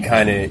 And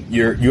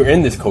you're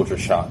in this culture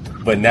shock.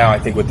 But now I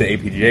think with the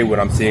APGA, what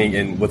I'm seeing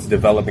and what's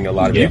developing a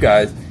lot of you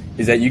guys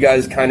is that you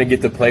guys kind of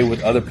get to play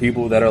with other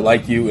people that are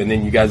like you, and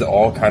then you guys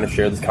all kind of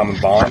share this common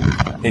bond,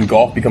 and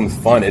golf becomes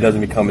fun. It doesn't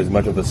become as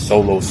much of a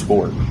solo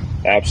sport.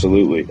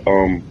 Absolutely.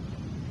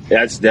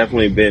 That's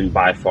definitely been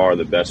by far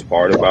the best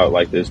part about,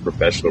 like, this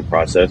professional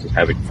process, is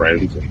having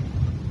friends and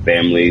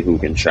family who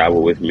can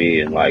travel with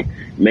me, and, like,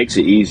 makes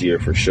it easier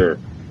for sure.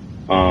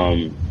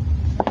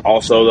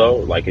 Also, though,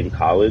 like, in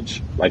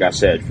college, like I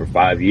said, for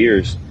 5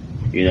 years,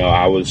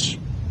 I was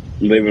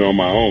living on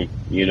my own.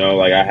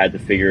 Like, I had to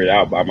figure it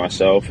out by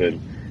myself,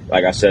 and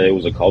like I said, it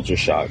was a culture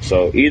shock.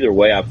 So either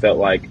way, I felt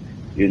like,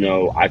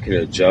 I could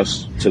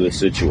adjust to the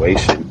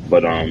situation.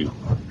 But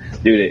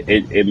dude,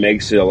 it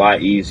makes it a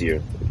lot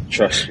easier.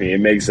 Trust me, it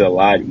makes it a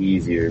lot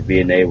easier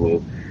being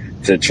able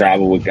to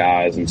travel with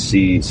guys and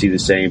see the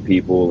same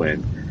people.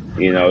 And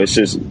it's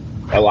just,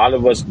 a lot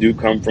of us do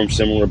come from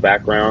similar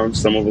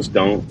backgrounds. Some of us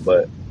don't,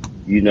 but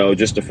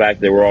just the fact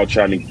that we're all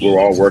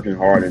working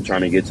hard and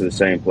trying to get to the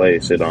same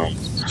place,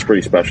 it's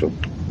pretty special.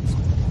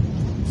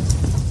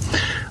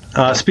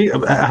 How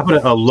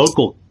about a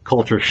local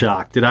culture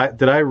shock? Did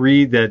I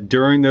read that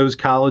during those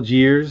college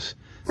years,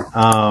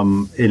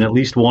 in at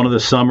least one of the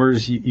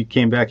summers, you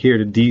came back here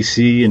to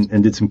DC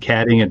and did some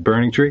caddying at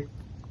Burning Tree?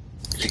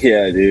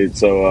 Yeah, dude.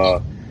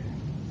 So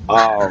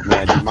Oh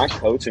man, dude, my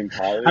coach in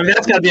college. I mean,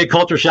 that's got to be a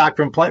culture shock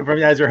from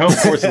as your home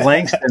course in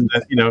Langston,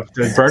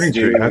 to Burning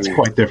Tree. That's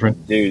quite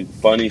different. Dude,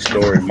 funny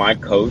story. My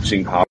coach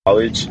in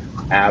college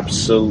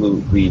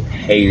absolutely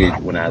hated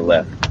when I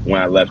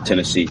left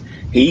Tennessee.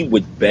 He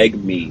would beg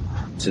me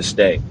to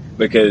stay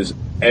because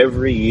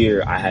every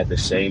year I had the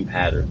same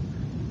pattern.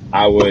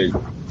 I would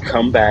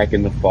come back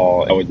in the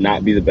fall. I would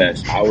not be the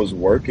best. I was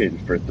working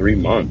for 3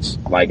 months.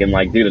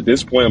 Dude, at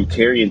this point, I'm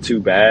carrying 2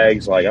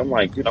 bags. Dude,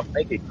 I'm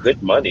making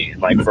good money.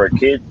 And for a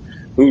kid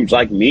who's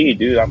like me,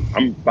 dude,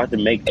 I'm about to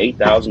make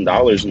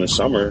 $8,000 in the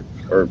summer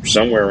or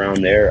somewhere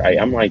around there.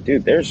 I'm like,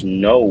 dude, there's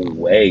no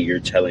way you're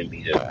telling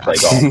me to play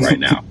golf right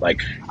now.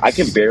 I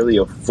can barely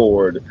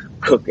afford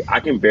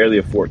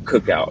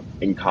cookout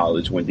in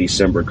college when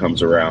December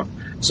comes around.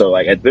 So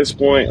at this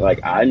point,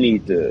 I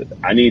need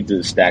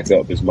to stack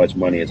up as much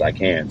money as I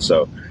can.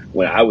 So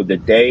when the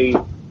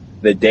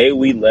day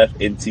we left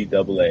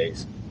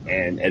NCAAs,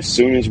 and as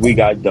soon as we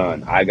got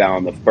done, I got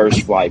on the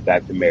first flight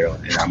back to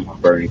Maryland, and I'm on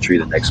Burning Tree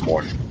the next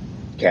morning,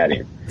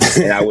 caddying.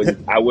 And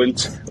I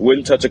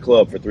wouldn't touch a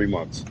club for 3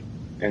 months,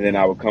 and then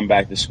I would come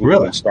back to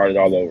school and start it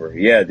all over.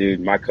 Yeah, dude,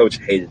 my coach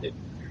hated it.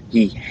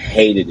 He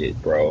hated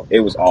it, bro. It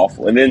was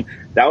awful. And then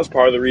that was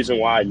part of the reason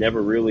why I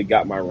never really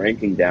got my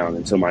ranking down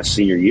until my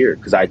senior year,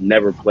 because I'd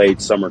never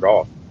played summer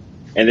golf.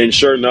 And then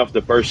sure enough,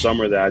 the first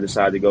summer that I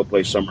decided to go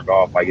play summer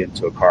golf, I get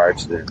into a car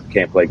accident,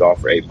 can't play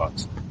golf for 8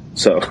 months.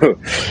 So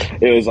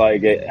it was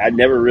I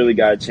never really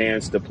got a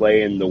chance to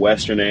play in the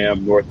Western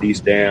Am,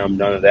 Northeast Am,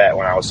 none of that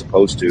when I was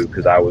supposed to,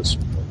 because I was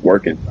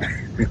working.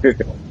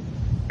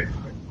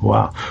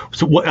 Wow.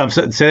 So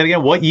say that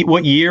again. What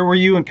year were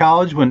you in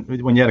college when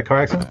you had a car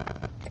accident?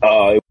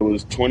 It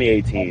was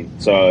 2018,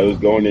 so it was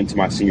going into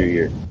my senior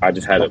year. I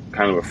just had a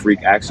kind of a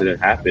freak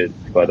accident happen,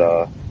 but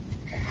I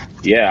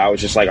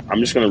was just I'm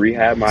just going to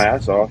rehab my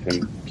ass off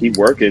and keep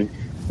working.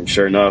 And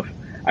sure enough,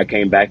 I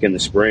came back in the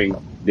spring,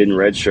 didn't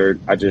redshirt.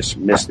 I just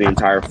missed the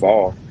entire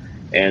fall,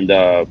 and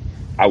I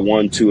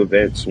won 2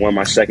 events, won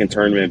my second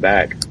tournament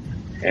back,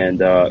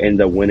 and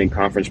ended up winning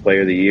Conference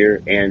Player of the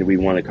Year, and we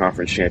won a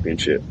conference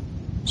championship.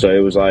 So it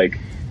was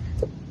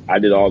I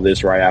did all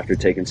this right after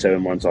taking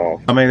 7 months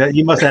off. I mean,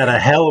 you must have had a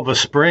hell of a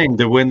spring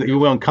to win. You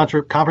won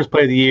Conference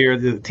Player of the Year.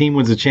 The team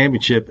wins the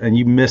championship, and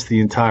you missed the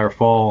entire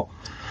fall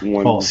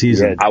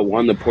season. Yeah, I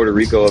won the Puerto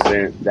Rico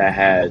event that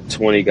had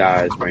 20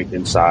 guys ranked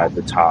inside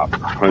the top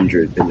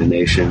 100 in the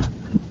nation,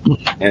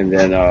 and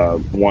then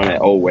won at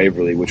Old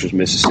Waverly, which was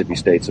Mississippi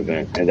State's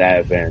event. And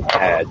that event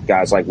had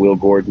guys like Will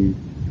Gordon,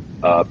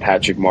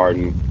 Patrick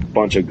Martin, a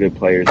bunch of good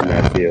players in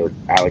that field.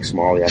 Alex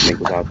Smalley, I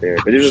think, was out there.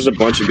 But there was just a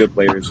bunch of good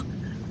players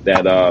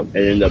that it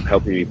ended up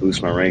helping me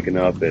boost my ranking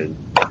up, and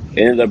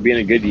it ended up being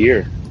a good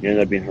year. It ended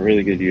up being a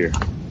really good year.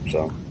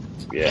 So,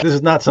 yeah. This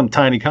is not some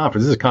tiny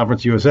conference. This is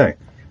Conference USA.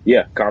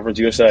 Yeah, Conference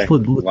USA.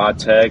 La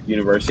Tech,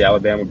 University of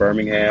Alabama,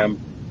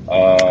 Birmingham,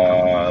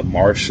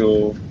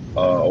 Marshall,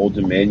 Old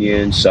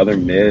Dominion,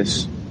 Southern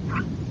Miss,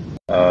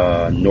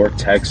 North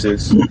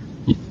Texas.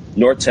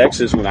 North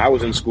Texas, when I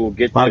was in school,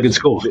 a lot of good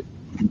schools.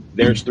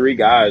 There's 3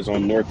 guys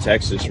on North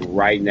Texas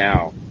right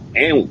now.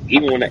 And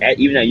even at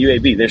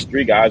UAB, there's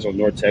 3 guys on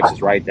North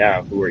Texas right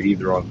now who are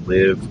either on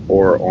LIV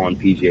or on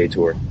PGA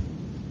Tour,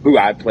 who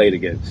I played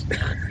against.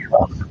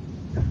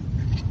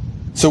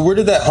 So where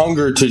did that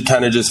hunger to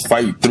kind of just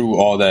fight through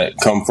all that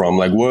come from?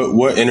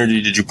 What energy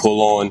did you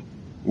pull on?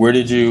 What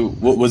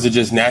was it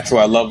just natural?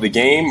 I love the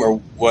game, or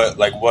what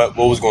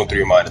was going through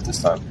your mind at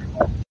this time?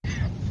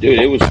 Dude,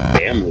 it was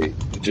family.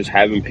 Just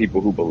having people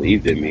who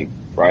believed in me,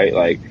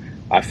 right?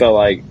 I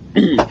felt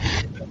being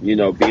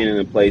in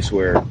a place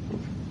where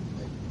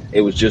it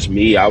was just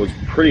me, I was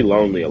pretty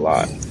lonely a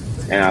lot.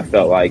 And I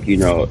felt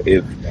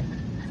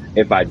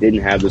if I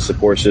didn't have the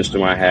support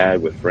system I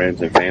had with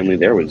friends and family,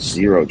 there was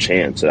zero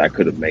chance that I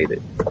could have made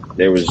it.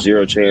 There was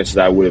zero chance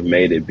that I would have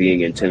made it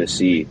being in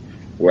Tennessee,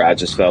 where I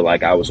just felt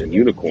like I was a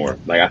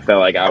unicorn. I felt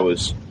like I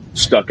was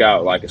stuck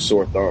out like a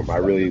sore thumb. I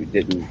really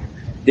didn't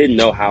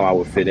know how I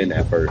would fit in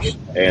at first.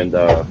 And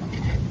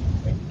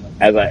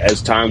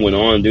as time went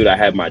on, dude, I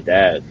had my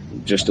dad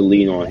just to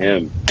lean on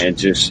him, and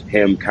just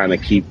him kind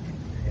of keep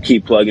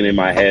plugging in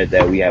my head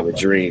that we have a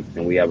dream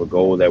and we have a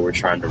goal that we're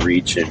trying to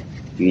reach. And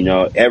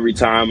every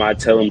time I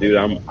tell him, dude,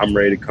 I'm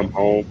ready to come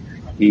home,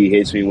 he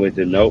hits me with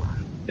nope,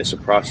 it's a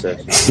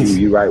process.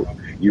 You right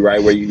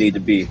where you need to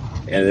be.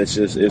 And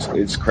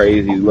it's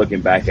crazy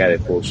looking back at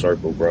it full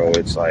circle, bro.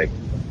 It's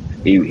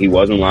he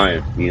wasn't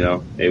lying.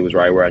 It was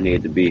right where I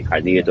needed to be. I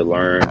needed to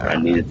learn. I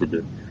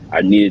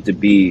needed to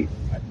be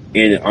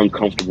in an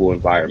uncomfortable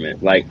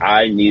environment.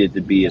 I needed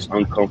to be as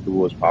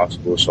uncomfortable as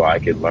possible so I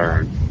could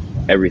learn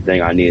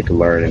everything I needed to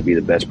learn and be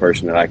the best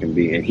person that I can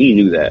be. And he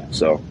knew that.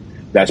 So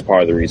that's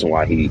part of the reason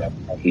why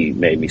he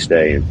made me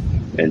stay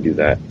and do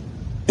that.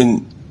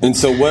 And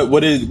so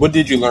what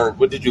did you learn?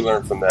 What did you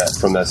learn from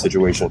that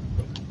situation?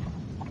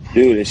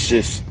 Dude, it's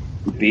just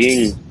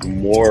being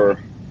more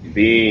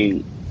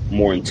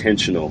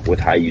intentional with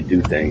how you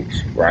do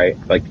things, right?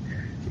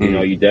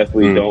 You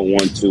definitely don't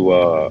want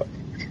to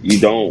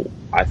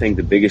I think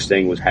the biggest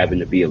thing was having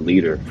to be a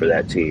leader for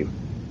that team.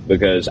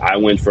 because I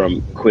went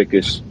from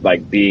quickest,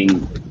 like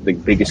being the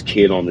biggest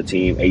kid on the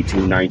team,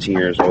 18, 19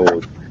 years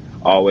old,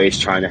 always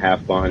trying to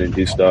have fun and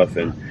do stuff,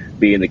 and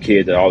being the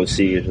kid that all the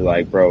seniors are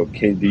like, bro,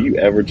 do you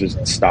ever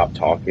just stop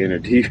talking, or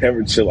do you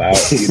ever chill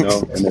out, you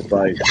know? And it's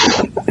like,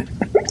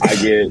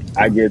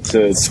 I get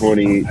to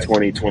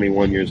 20,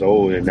 21 years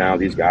old, and now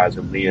these guys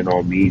are leaning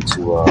on me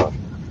to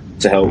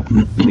help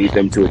lead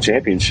them to a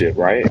championship,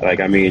 right? Like,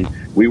 I mean,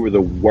 we were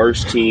the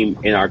worst team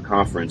in our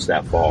conference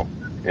that fall.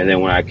 And then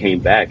when I came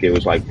back, it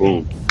was like,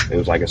 boom, it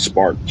was like a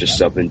spark, just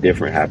something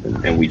different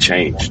happened, and we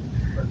changed.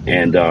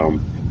 And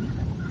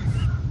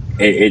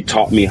it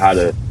taught me how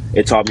to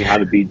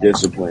be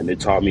disciplined. It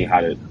taught me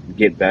how to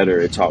get better.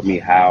 It taught me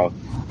how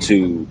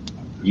to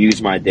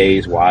use my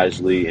days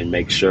wisely and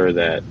make sure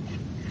that,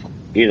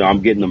 you know,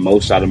 I'm getting the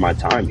most out of my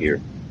time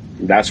here.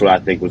 And that's what I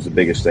think was the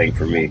biggest thing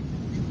for me.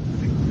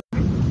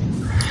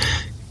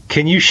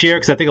 Can you share,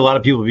 because I think a lot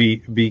of people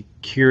be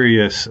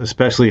curious,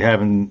 especially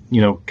having, you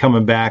know,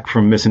 coming back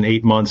from missing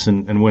 8 months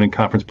and winning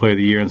Conference Player of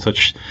the Year in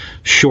such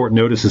short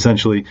notice,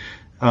 essentially.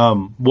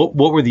 What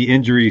were the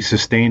injuries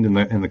sustained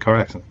in the car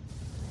accident?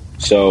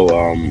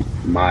 So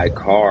my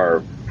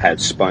car had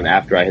spun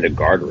after I hit a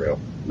guardrail.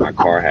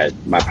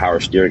 My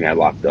power steering had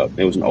locked up.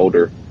 It was an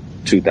older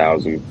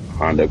 2000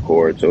 Honda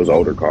Accord, so it was an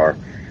older car.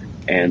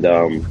 And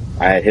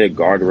I had hit a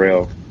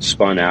guardrail,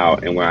 spun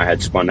out, and when I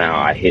had spun out,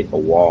 I hit a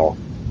wall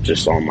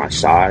just on my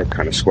side,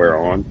 kind of square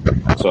on.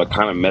 So it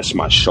kind of messed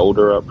my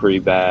shoulder up pretty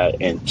bad,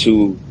 and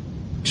two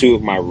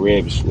of my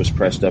ribs was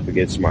pressed up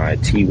against my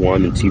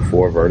T1 and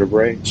T4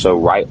 vertebrae, so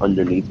right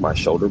underneath my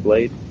shoulder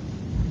blade.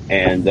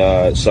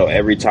 And so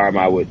every time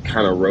I would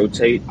kind of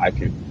rotate, I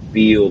could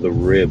feel the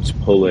ribs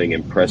pulling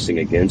and pressing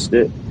against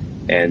it.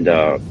 And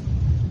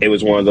it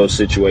was one of those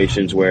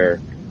situations where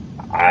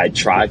I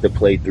tried to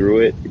play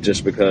through it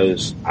just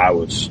because I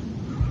was,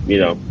 you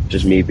know,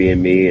 just me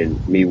being me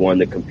and me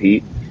wanting to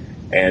compete.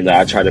 And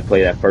I tried to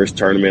play that first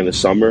tournament in the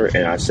summer,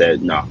 and I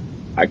said, no,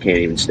 I can't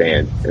even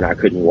stand. And I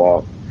couldn't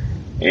walk.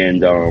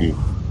 And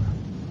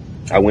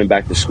I went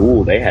back to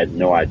school. They had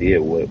no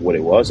idea what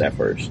it was at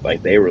first.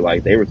 Like, they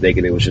were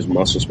thinking it was just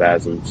muscle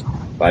spasms.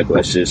 Like,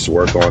 let's just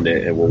work on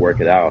it and we'll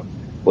work it out.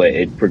 But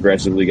it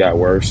progressively got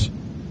worse.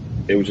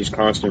 It was just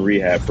constant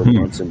rehab for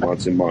months and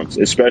months and months,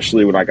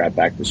 especially when I got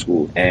back to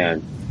school.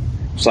 And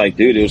it's like,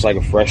 dude, it was like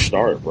a fresh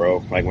start,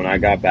 bro. Like, when I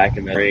got back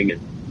in the ring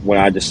and when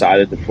I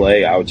decided to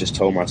play, I would just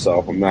told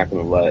myself, I'm not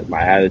going to let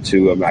my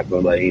attitude, I'm not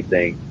going to let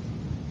anything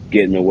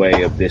get in the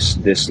way of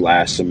this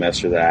last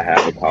semester that I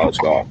have of college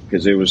golf.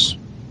 Because it was,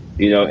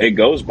 you know, it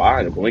goes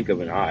by in a blink of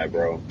an eye,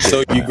 bro.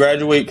 So you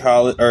graduate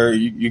college, or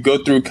you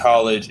go through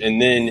college,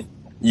 and then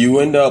you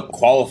end up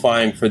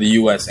qualifying for the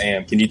U.S.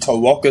 Am. Can you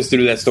walk us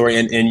through that story?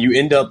 And you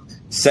end up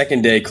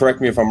second day, correct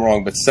me if I'm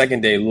wrong, but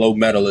second day low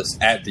medalist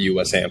at the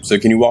U.S. Am. So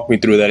can you walk me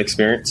through that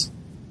experience?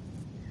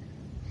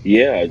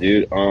 Yeah,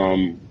 dude.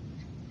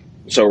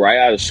 So right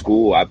out of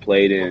school, I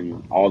played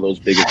in all those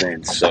big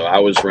events. So I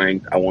was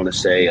ranked, I want to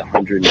say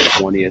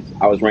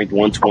 120th. I was ranked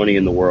 120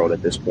 in the world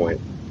at this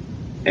point.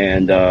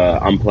 And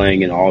I'm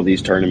playing in all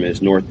these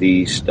tournaments,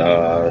 Northeast,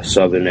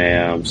 Southern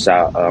Am,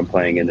 South. I'm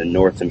playing in the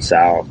North and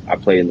South. I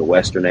played in the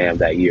Western Am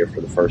that year for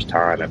the first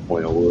time at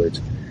Point of Woods.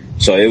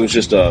 So it was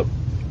just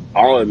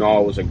all in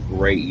all, was a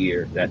great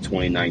year, that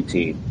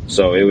 2019.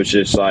 So it was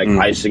just like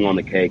icing on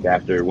the cake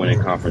after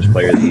winning Conference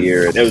Player of the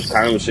Year. And it was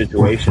kind of a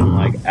situation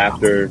like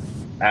after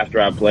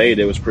I played,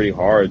 it was pretty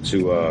hard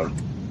to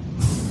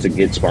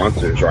get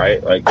sponsors,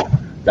 right? Like,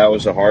 that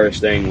was the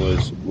hardest thing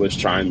was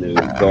trying to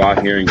go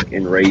out here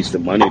and raise the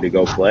money to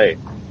go play.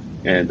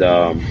 And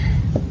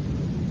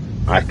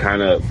I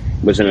kind of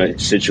was in a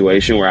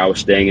situation where I was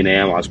staying in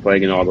Am. I was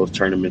playing in all those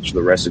tournaments for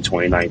the rest of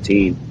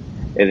 2019.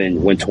 And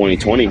then when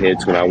 2020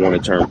 hits, when I want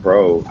to turn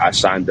pro, I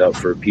signed up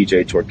for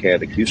PGA Tour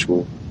Canada Q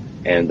School,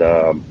 and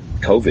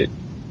COVID.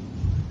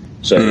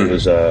 So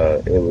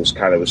it was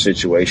kind of a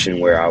situation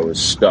where I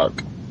was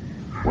stuck,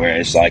 where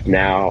it's like,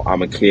 now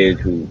I'm a kid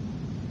who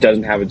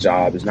doesn't have a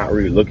job, is not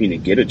really looking to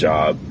get a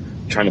job,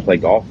 trying to play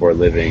golf for a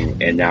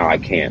living, and now I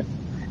can't.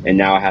 And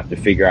now I have to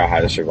figure out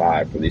how to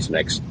survive for this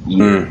next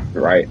year,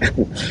 right?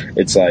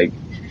 It's like,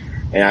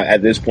 and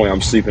at this point, I'm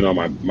sleeping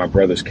on my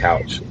brother's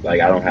couch. Like,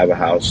 I don't have a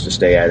house to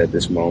stay at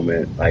this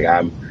moment. Like,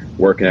 I'm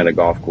working at a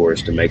golf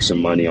course to make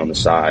some money on the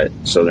side.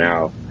 So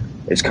now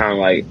it's kind of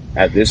like,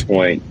 at this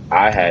point,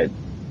 I had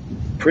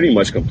pretty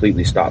much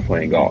completely stopped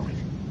playing golf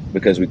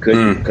because we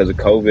couldn't, because of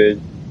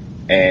COVID.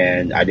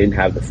 And I didn't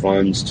have the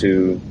funds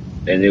to,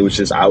 and it was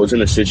just, I was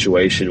in a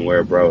situation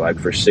where, bro, like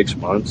for 6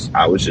 months,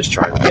 I was just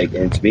trying to make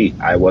ends meet.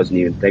 I wasn't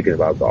even thinking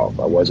about golf.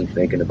 I wasn't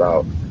thinking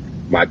about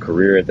my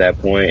career at that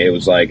point. It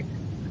was like,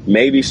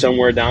 maybe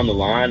somewhere down the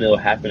line it'll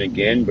happen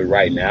again. But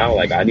right now,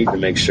 like, I need to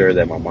make sure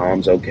that my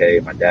mom's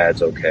okay, my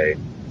dad's okay.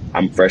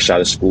 I'm fresh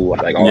out of school.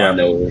 Like, all I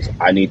know is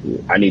I need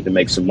to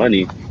make some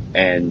money,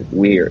 and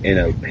we're in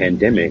a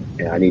pandemic,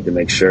 and I need to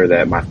make sure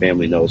that my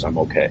family knows I'm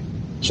okay.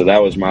 So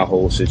that was my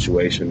whole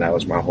situation. That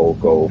was my whole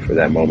goal for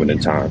that moment in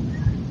time.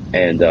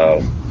 And,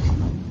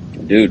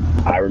 dude,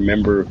 I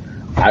remember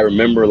I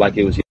remember like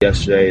it was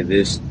yesterday,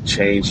 this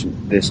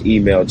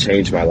email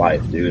changed my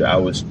life, dude. I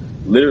was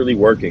literally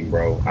working,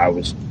 bro. I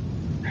was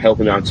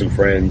helping out some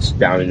friends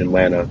down in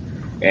Atlanta,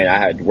 and I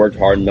had worked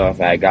hard enough.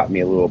 I had got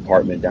me a little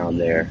apartment down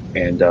there,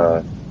 and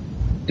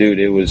dude,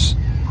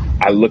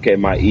 I look at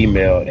my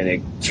email, and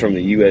it's from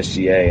the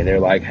USGA, and they're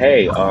like,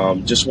 hey,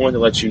 just wanted to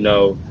let you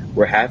know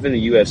we're having the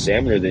U.S.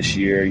 Amateur this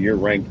year. You're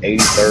ranked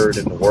 83rd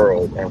in the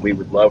world, and we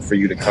would love for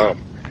you to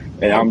come.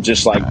 And I'm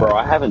just like, bro,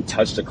 I haven't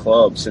touched a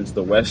club since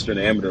the Western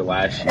Amateur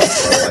last year,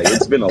 bro. Like,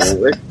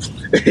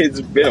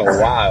 it's been a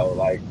while.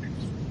 Like,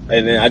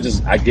 and then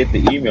I get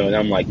the email, and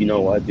I'm like, you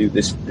know what, dude,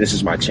 this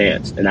is my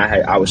chance. And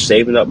I was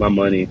saving up my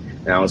money,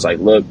 and I was like,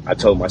 look, I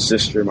told my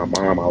sister, my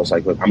mom, I was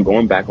like, look, I'm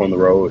going back on the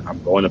road.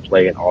 I'm going to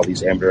play in all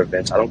these amateur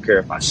events. I don't care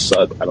if I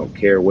suck. I don't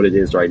care what it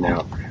is right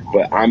now.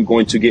 But I'm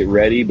going to get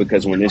ready,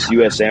 because when this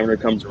U.S. Amateur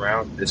comes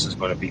around, this is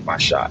going to be my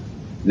shot.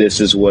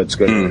 This is what's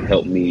going to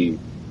help me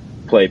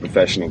play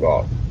professional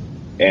golf.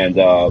 And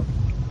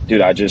dude,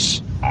 I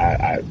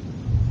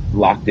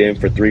locked in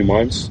for 3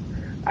 months.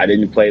 I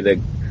didn't play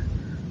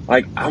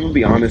I'm gonna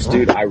be honest,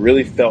 dude, I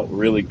really felt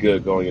really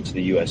good going into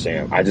the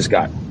USAM. I just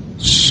got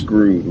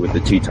screwed with the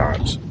tee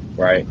times,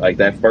 right? Like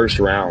that first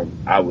round,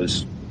 I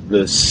was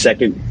the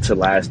second to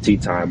last tee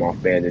time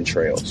off Bandon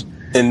Trails.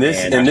 And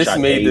this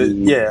made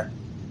it,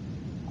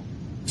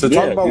 So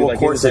talk about what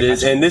course it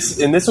is, and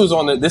this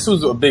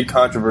was a big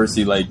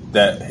controversy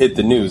that hit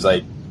the news,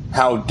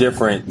 how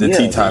different the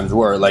tee times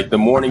were. Like the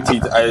morning tee,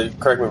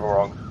 correct me if I'm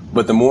wrong,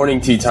 but the morning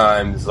tee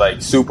times,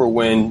 super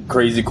wind,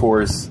 crazy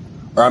course,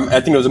 or I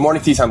think it was the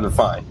morning tee times were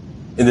fine,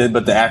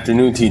 but the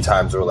afternoon tee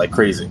times were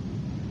crazy.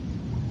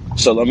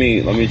 So let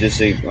me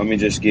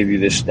just give you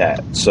this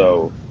stat.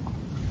 So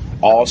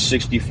all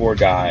 64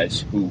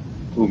 guys who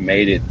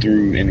made it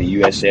through in the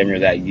U.S. Amateur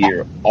that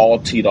year all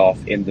teed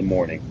off in the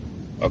morning.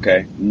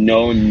 Okay,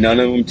 none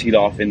of them teed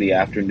off in the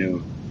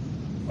afternoon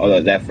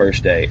that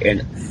first day,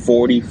 and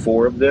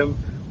 44 of them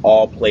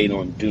all played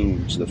on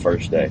dunes the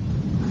first day.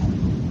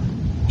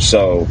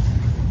 So,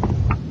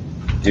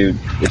 dude,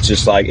 it's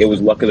just it was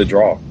luck of the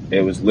draw.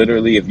 It was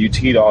literally, if you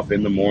teed off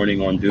in the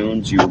morning on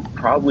dunes, you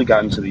probably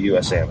got into the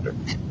U.S. Amateur.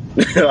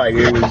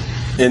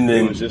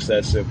 It was just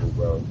that simple,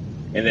 bro.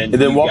 And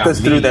then walk us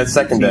through that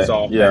second day.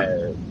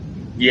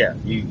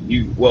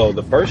 Well,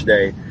 the first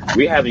day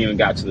we haven't even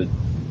got to the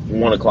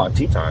 1 o'clock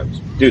tee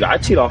times. Dude, I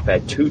teed off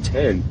at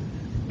 2:10,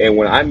 and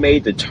when I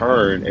made the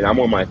turn and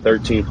I'm on my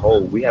 13th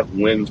hole, we have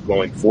winds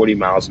blowing 40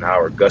 miles an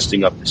hour,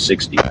 gusting up to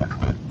 60.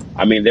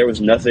 I mean, there was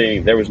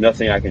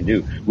nothing I can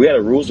do. We had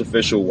a rules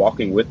official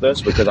walking with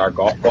us because our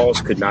golf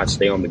balls could not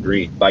stay on the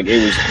green.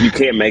 You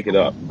can't make it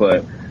up.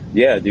 But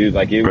yeah, dude,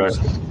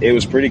 it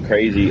was pretty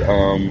crazy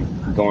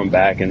going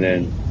back. And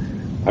then,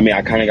 I mean,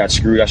 I kind of got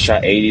screwed. I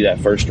shot 80 that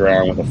first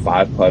round with a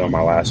 5-putt on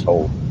my last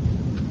hole.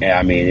 And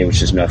I mean, it was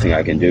just nothing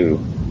I can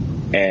do.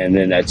 And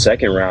then that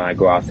second round, I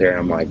go out there and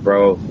I'm like,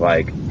 bro,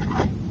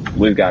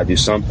 we've got to do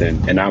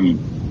something. And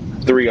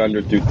I'm 3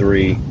 under through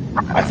 3.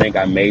 I think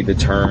I made the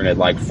turn at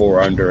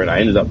 4 under, and I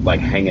ended up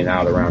hanging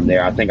out around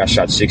there. I think I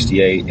shot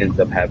 68, ended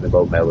up having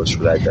low medalist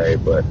for that day.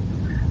 But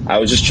I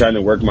was just trying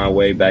to work my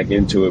way back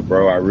into it,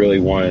 bro. I really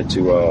wanted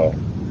to.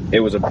 It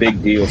was a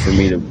big deal for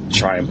me to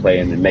try and play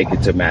and make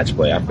it to match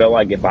play. I felt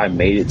like if I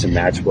made it to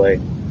match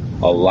play,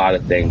 a lot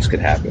of things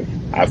could happen.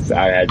 I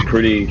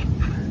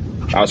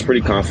was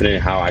pretty confident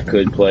in how I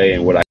could play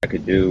and what I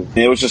could do. And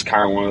it was just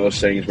kind of one of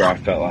those things where I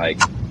felt like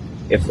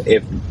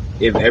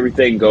if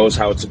everything goes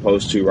how it's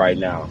supposed to right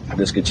now,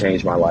 this could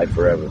change my life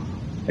forever.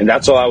 And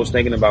that's all I was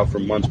thinking about for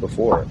months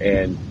before.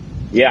 And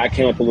yeah, I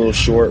came up a little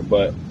short,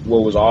 but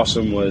what was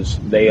awesome was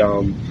the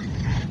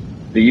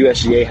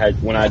USGA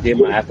had, when I did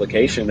my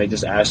application, they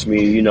just asked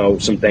me,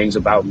 some things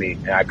about me.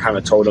 And I kind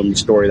of told them the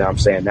story that I'm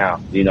saying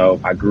now.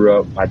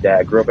 My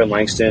dad grew up in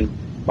Langston.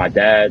 My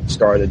dad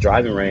started a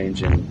driving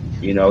range, and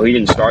he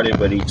didn't start it,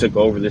 but he took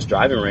over this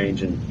driving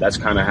range, and that's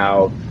kind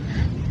of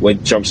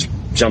what jump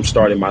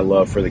started my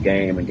love for the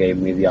game and gave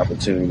me the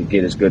opportunity to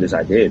get as good as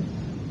I did.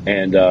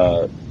 And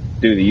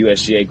dude, the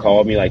USGA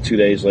called me 2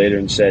 days later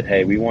and said,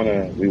 "Hey, we want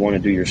to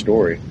do your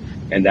story,"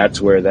 and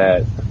that's where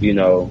that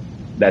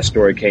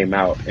story came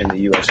out in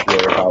the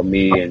USGA about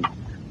me and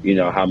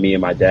how me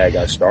and my dad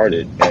got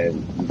started.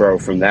 And bro,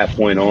 from that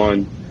point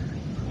on,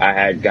 I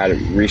had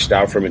reached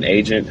out from an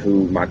agent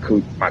who my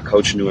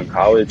coach knew in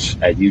college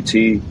at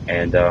UT,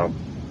 and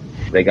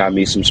they got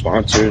me some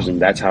sponsors, and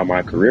that's how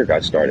my career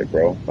got started,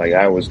 bro.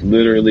 I was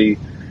literally,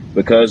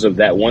 because of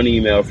that one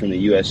email from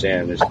the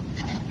USAM, is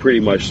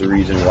pretty much the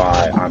reason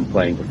why I'm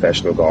playing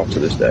professional golf to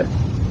this day.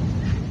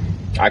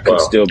 I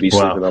could still be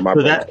sleeping on my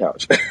brother's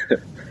couch.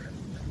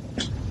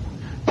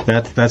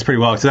 That's pretty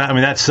wild. So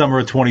that's summer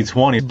of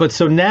 2020. But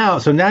so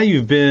now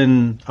you've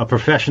been a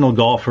professional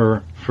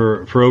golfer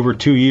for over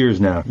 2 years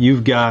now.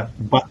 You've got,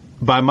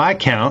 by my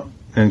count,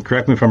 and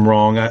correct me if I'm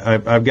wrong,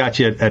 I've got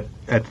you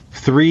at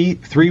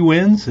three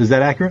wins. Is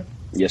that accurate?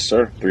 Yes,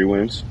 sir. 3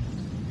 wins.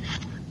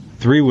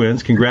 3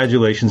 wins.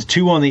 Congratulations.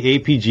 2 on the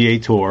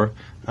APGA Tour.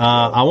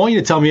 I want you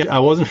to tell me, I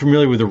wasn't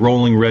familiar with the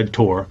Rolling Red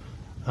Tour.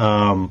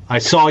 I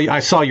saw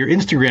your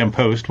Instagram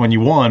post when you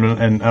won,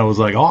 and I was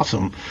like,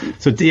 awesome.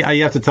 So you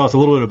have to tell us a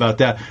little bit about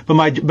that. But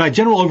my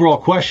general overall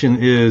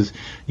question is,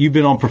 you've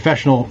been on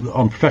professional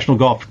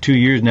golf for 2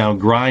 years now,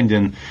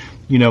 grinding.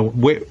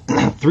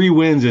 3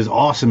 wins is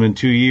awesome in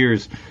 2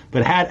 years.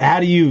 But how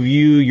do you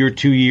view your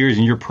 2 years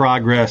and your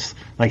progress?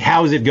 Like,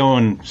 how is it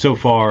going so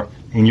far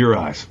in your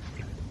eyes?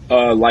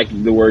 Like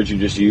the words you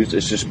just used,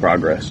 it's just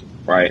progress,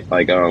 right?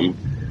 Like,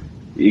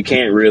 you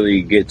can't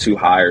really get too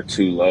high or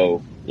too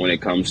low when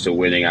it comes to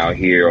winning out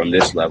here on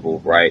this level,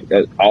 right?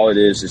 All it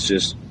is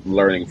just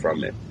learning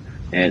from it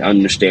and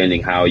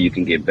understanding how you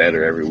can get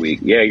better every week.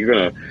 Yeah, you're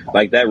going to,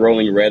 like that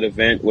Rolling Red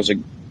event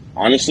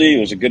honestly, it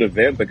was a good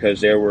event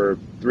because there were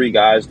 3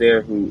 guys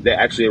there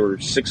there were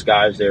 6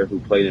 guys there who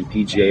played in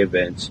PGA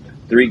events,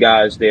 3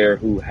 guys there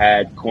who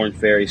had Korn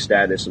Ferry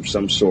status of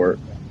some sort.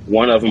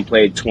 One of them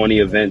played 20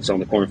 events on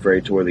the Korn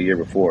Ferry Tour the year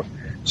before.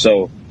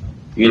 So,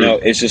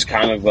 it's just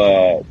kind of,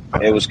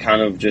 it was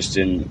kind of just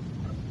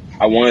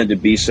I wanted to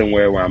be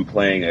somewhere where I'm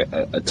playing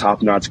a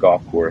top-notch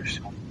golf course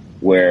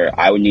where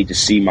I would need to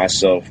see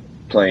myself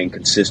playing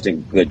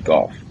consistent, good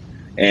golf.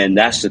 And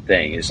that's the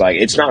thing. It's like,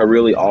 it's not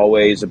really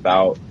always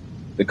about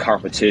the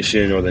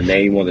competition or the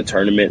name or the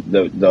tournament.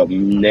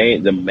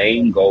 The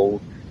main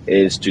goal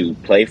is to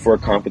play for a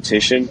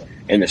competition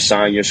and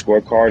assign your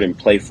scorecard and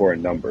play for a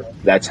number.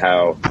 That's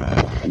how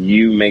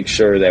you make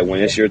sure that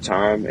when it's your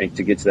time and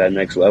to get to that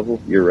next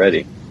level, you're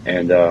ready.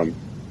 And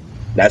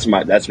that's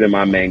been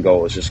my main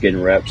goal, is just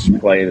getting reps,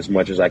 playing as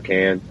much as I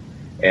can.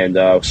 And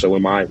so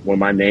when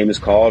my name is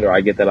called or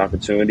I get that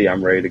opportunity,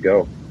 I'm ready to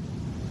go.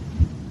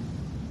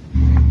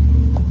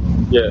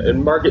 Yeah,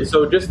 and Marcus,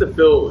 so just to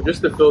fill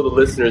the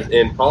listeners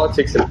in,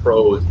 Politics and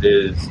Pros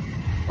is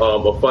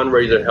a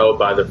fundraiser held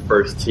by the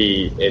First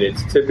Tee, and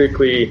it's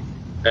typically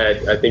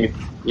at, I think,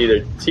 either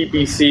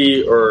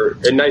TPC or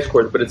a nice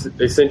course, but it's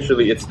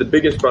the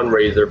biggest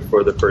fundraiser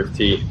for the First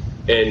Tee.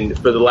 And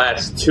for the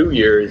last 2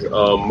 years,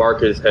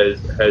 Marcus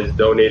has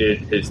donated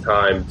his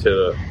time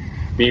to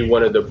be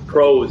one of the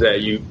pros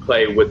that you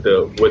play with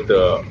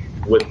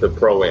the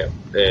Pro-Am.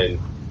 And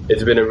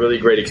it's been a really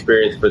great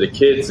experience for the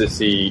kids to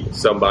see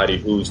somebody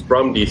who's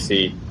from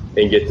DC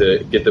and get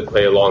to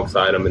play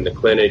alongside them in the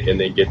clinic, and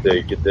then get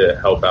to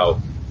help out.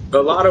 A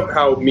lot of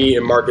how me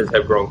and Marcus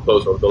have grown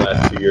close over the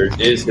last 2 years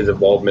is his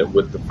involvement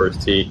with the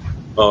First Tee.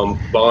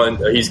 Bond,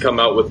 he's come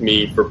out with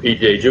me for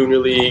PGA Junior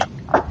League,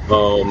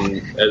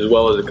 as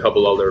well as a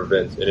couple other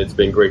events, and it's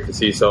been great to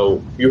see.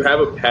 So you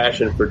have a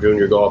passion for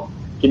junior golf.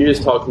 Can you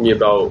just talk to me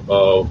about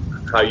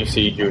how you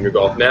see junior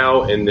golf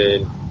now, and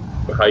then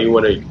how you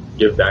want to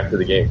give back to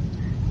the game?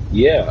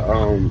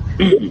 Yeah,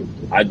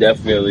 I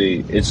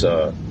definitely, it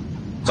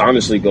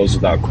honestly goes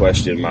without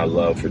question, my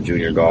love for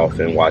junior golf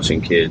and watching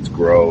kids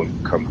grow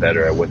and become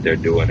better at what they're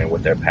doing and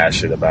what they're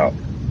passionate about.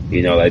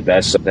 Like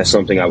that's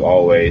something I've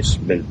always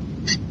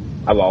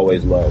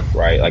loved,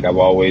 right? Like, I've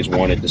always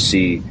wanted to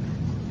see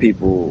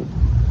people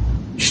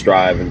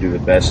strive and do the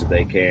best that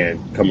they can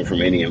coming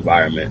from any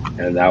environment.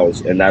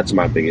 And that's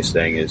my biggest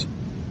thing, is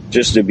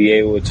just to be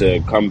able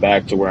to come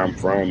back to where I'm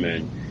from.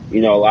 And,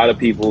 a lot of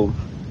people,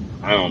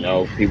 I don't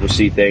know, people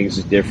see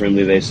things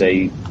differently. They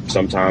say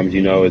sometimes,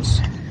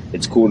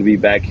 it's cool to be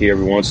back here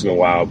every once in a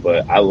while,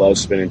 but I love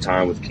spending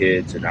time with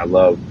kids, and I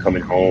love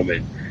coming home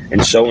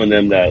and showing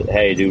them that,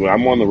 hey, dude, when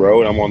I'm on the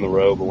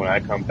road, but when I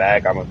come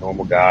back, I'm a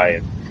normal guy,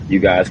 and you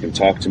guys can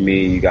talk to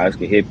me, you guys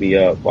can hit me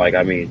up. Like,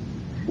 I mean,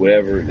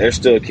 whatever. There's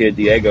still a kid,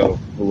 Diego,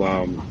 who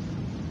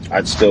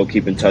I'd still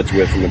keep in touch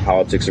with from the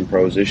Politics and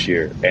Pros this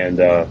year. And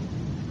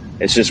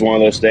it's just one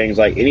of those things,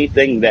 like,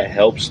 anything that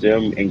helps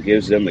them and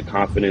gives them the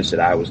confidence that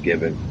I was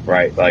given,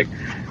 right? Like,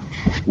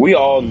 we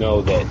all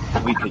know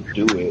that we could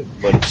do it,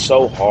 but it's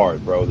so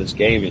hard, bro. This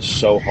game is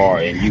so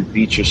hard, and you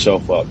beat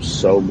yourself up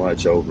so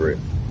much over it.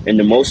 And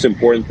the most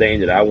important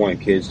thing that I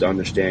want kids to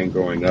understand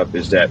growing up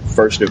is that,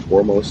 first and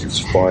foremost, it's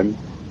fun.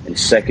 And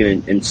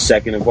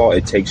second of all,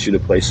 it takes you to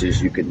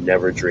places you could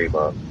never dream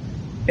of.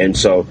 And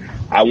so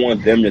I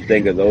want them to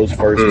think of those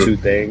first 2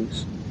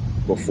 things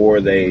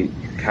before they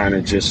kind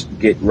of just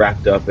get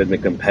wrapped up in the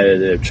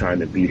competitive, trying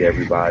to beat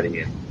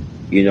everybody. And,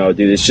 dude,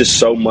 it's just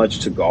so much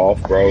to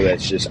golf, bro,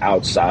 that's just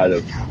outside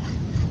of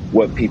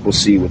what people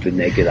see with the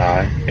naked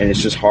eye. And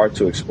it's just hard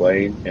to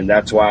explain. And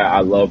that's why I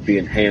love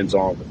being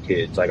hands-on with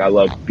kids. Like, I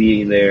love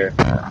being there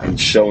and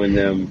showing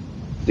them,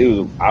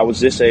 dude, I was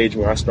this age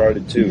when I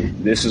started too.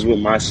 This is what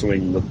my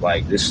swing looked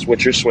like. This is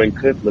what your swing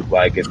could look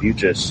like if you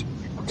just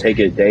take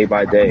it day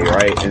by day,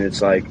 right? And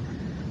it's like,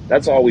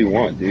 that's all we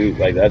want, dude.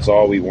 Like, that's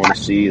all we want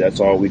to see. That's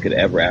all we could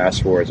ever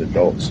ask for as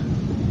adults.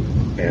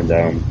 And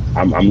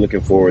I'm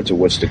looking forward to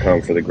what's to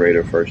come for the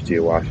greater First Tee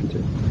of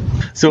Washington.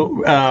 So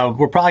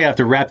we're probably going to have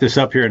to wrap this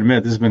up here in a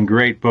minute. This has been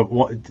great. But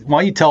why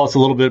don't you tell us a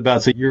little bit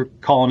about, so you're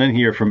calling in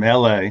here from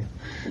L.A.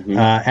 Mm-hmm.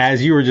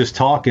 As you were just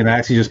talking, I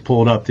actually just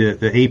pulled up the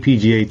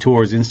APGA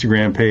Tour's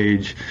Instagram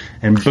page,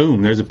 and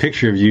boom, there's a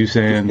picture of you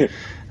saying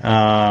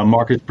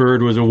Marcus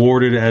Byrd was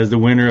awarded as the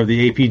winner of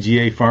the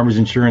APGA Farmers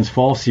Insurance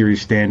Fall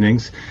Series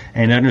standings.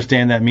 And I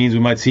understand that means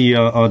we might see you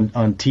on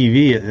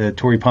TV at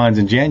Torrey Pines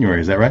in January.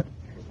 Is that right?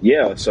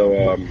 Yeah,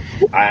 so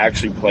I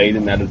actually played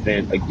in that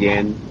event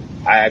again.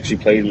 I actually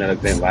played in that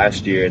event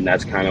last year, and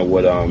that's kind of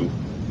what,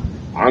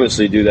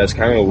 honestly, dude, that's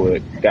kind of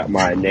what got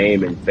my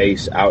name and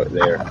face out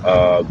there.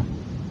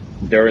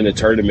 During the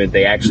tournament,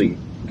 they actually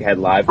had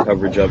live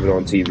coverage of it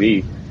on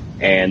TV,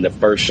 and the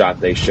first shot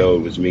they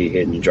showed was me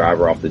hitting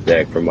driver off the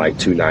deck from like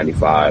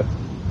 295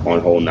 on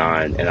hole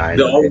 9, and I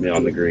ended up hitting it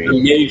on the green.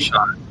 The main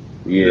shot.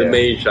 Yeah. The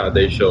main shot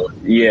they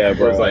showed. Yeah,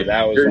 bro. Was like,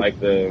 that was like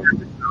the...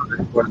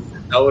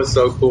 That was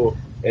so cool.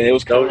 And it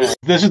was kind of...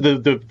 This is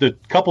the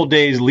couple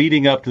days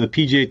leading up to the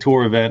PGA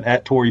Tour event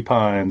at Torrey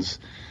Pines.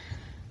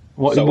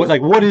 What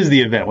is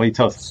the event? What do you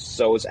tell us?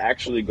 So it's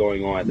actually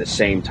going on at the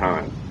same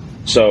time.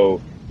 So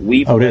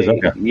we play, it is?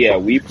 Okay. Yeah,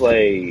 we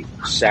play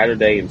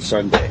Saturday and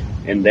Sunday,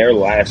 and their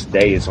last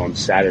day is on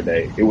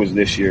Saturday. It was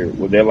this year.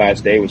 Well, their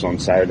last day was on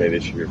Saturday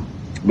this year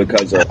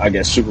because of, I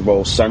guess, Super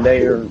Bowl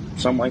Sunday or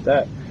something like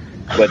that.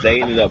 But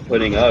they ended up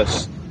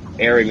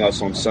airing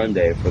us on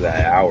Sunday for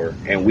that hour,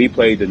 and we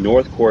played the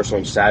North Course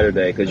on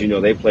Saturday because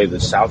they played the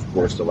South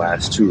Course the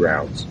last 2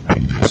 rounds.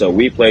 So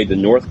we played the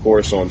North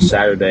Course on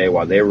Saturday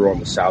while they were on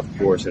the South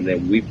Course, and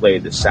then we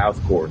played the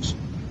South Course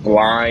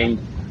blind,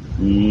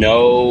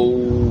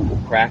 no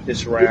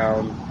practice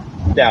round,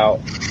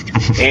 out.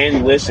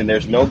 And listen,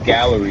 there's no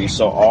gallery,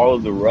 so all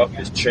of the rough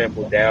is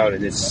trampled down,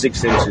 and it's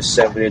 6 inches,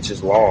 7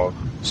 inches long.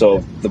 So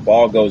if the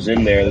ball goes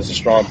in there's a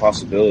strong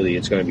possibility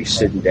it's going to be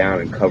sitting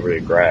down and covered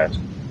in grass.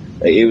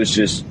 It was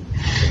just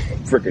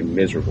freaking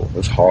miserable. It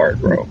was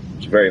hard, bro.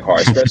 It's very hard,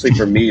 especially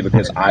for me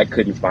because I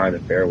couldn't find a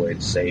fairway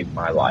to save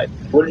my life.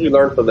 What did you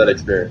learn from that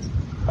experience?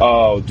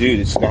 Oh, dude,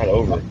 it's not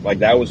over. Like,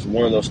 that was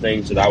one of those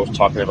things that I was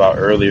talking about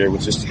earlier. It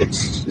was just,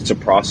 it's a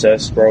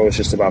process, bro. It's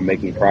just about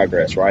making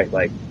progress, right?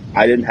 Like,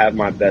 I didn't have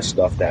my best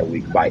stuff that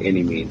week by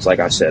any means. Like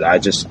I said, I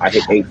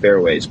hit 8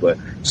 fairways, but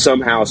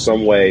somehow,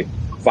 some way,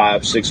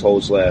 5, 6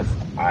 holes left,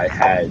 I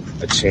had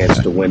a chance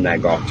to win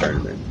that golf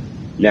tournament.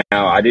 Now,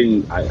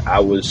 I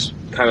was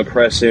kind of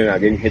pressing. I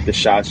didn't hit the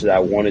shots that I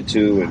wanted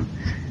to, and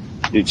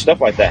dude,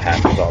 stuff like that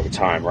happens all the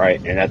time, right?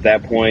 And at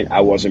that point,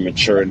 I wasn't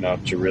mature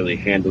enough to really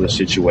handle the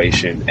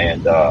situation,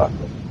 and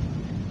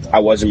I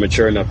wasn't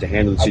mature enough to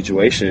handle the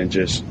situation and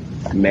just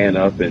man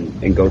up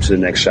and go to the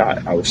next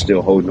shot. I was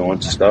still holding on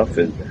to stuff,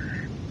 and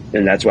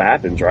that's what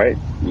happens, right?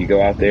 You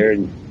go out there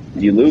and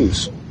you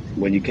lose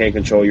when you can't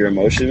control your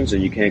emotions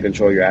and you can't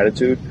control your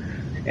attitude,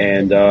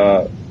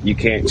 and you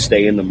can't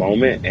stay in the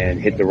moment and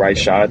hit the right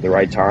shot at the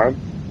right time.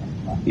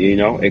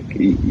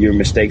 Your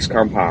mistakes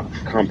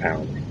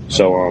compound.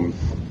 So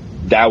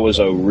that was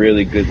a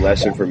really good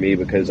lesson for me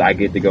because I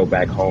get to go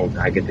back home,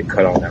 I get to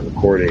cut on that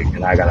recording,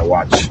 and I got to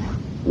watch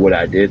what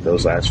I did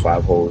those last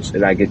 5 holes,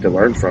 and I get to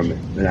learn from it,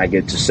 and I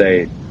get to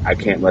say, I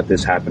can't let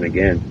this happen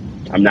again.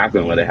 I'm not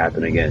going to let it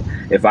happen again.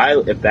 If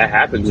that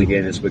happens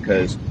again, it's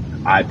because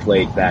I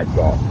played bad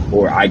golf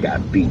or I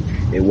got beat.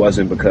 It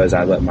wasn't because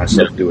I let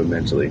myself do it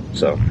mentally.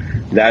 So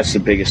that's the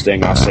biggest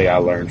thing I'll say I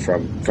learned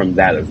from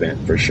that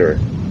event for sure.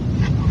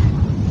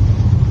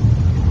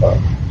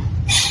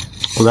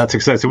 Well, that's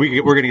exciting. So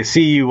we're going to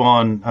see you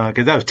on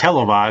because that was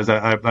televised.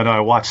 I know I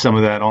watched some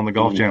of that on the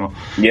Golf Channel.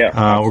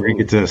 Yeah, we're going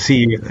to get to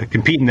see you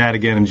compete in that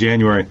again in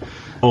January.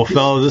 Well,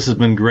 fellas, this has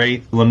been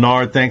great.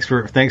 Leonard, thanks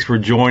for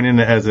joining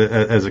as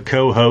a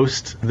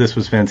co-host. This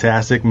was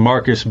fantastic.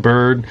 Marcus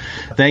Bird,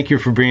 thank you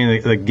for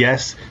being the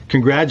guest.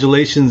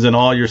 Congratulations on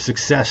all your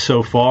success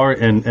so far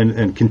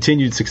and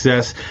continued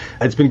success.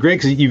 It's been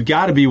great because you've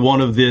got to be one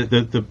of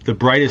the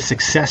brightest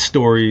success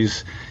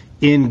stories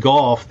in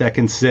golf that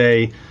can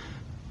say,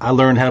 I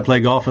learned how to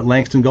play golf at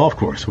Langston Golf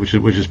Course, which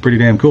is pretty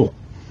damn cool.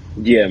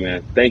 Yeah,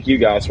 man. Thank you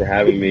guys for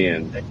having me,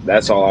 and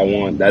that's all I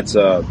want. That's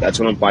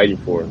what I'm fighting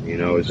for,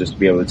 is just to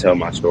be able to tell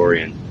my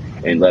story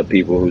and let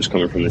people who's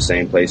coming from the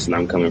same place that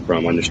I'm coming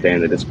from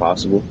understand that it's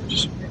possible.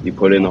 Just you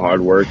put in the hard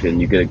work and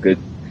you get a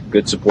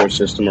good support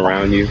system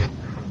around you,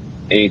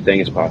 anything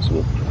is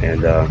possible.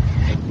 And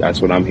that's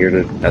what I'm here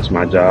to, that's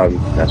my job.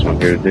 That's what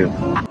I'm here to do.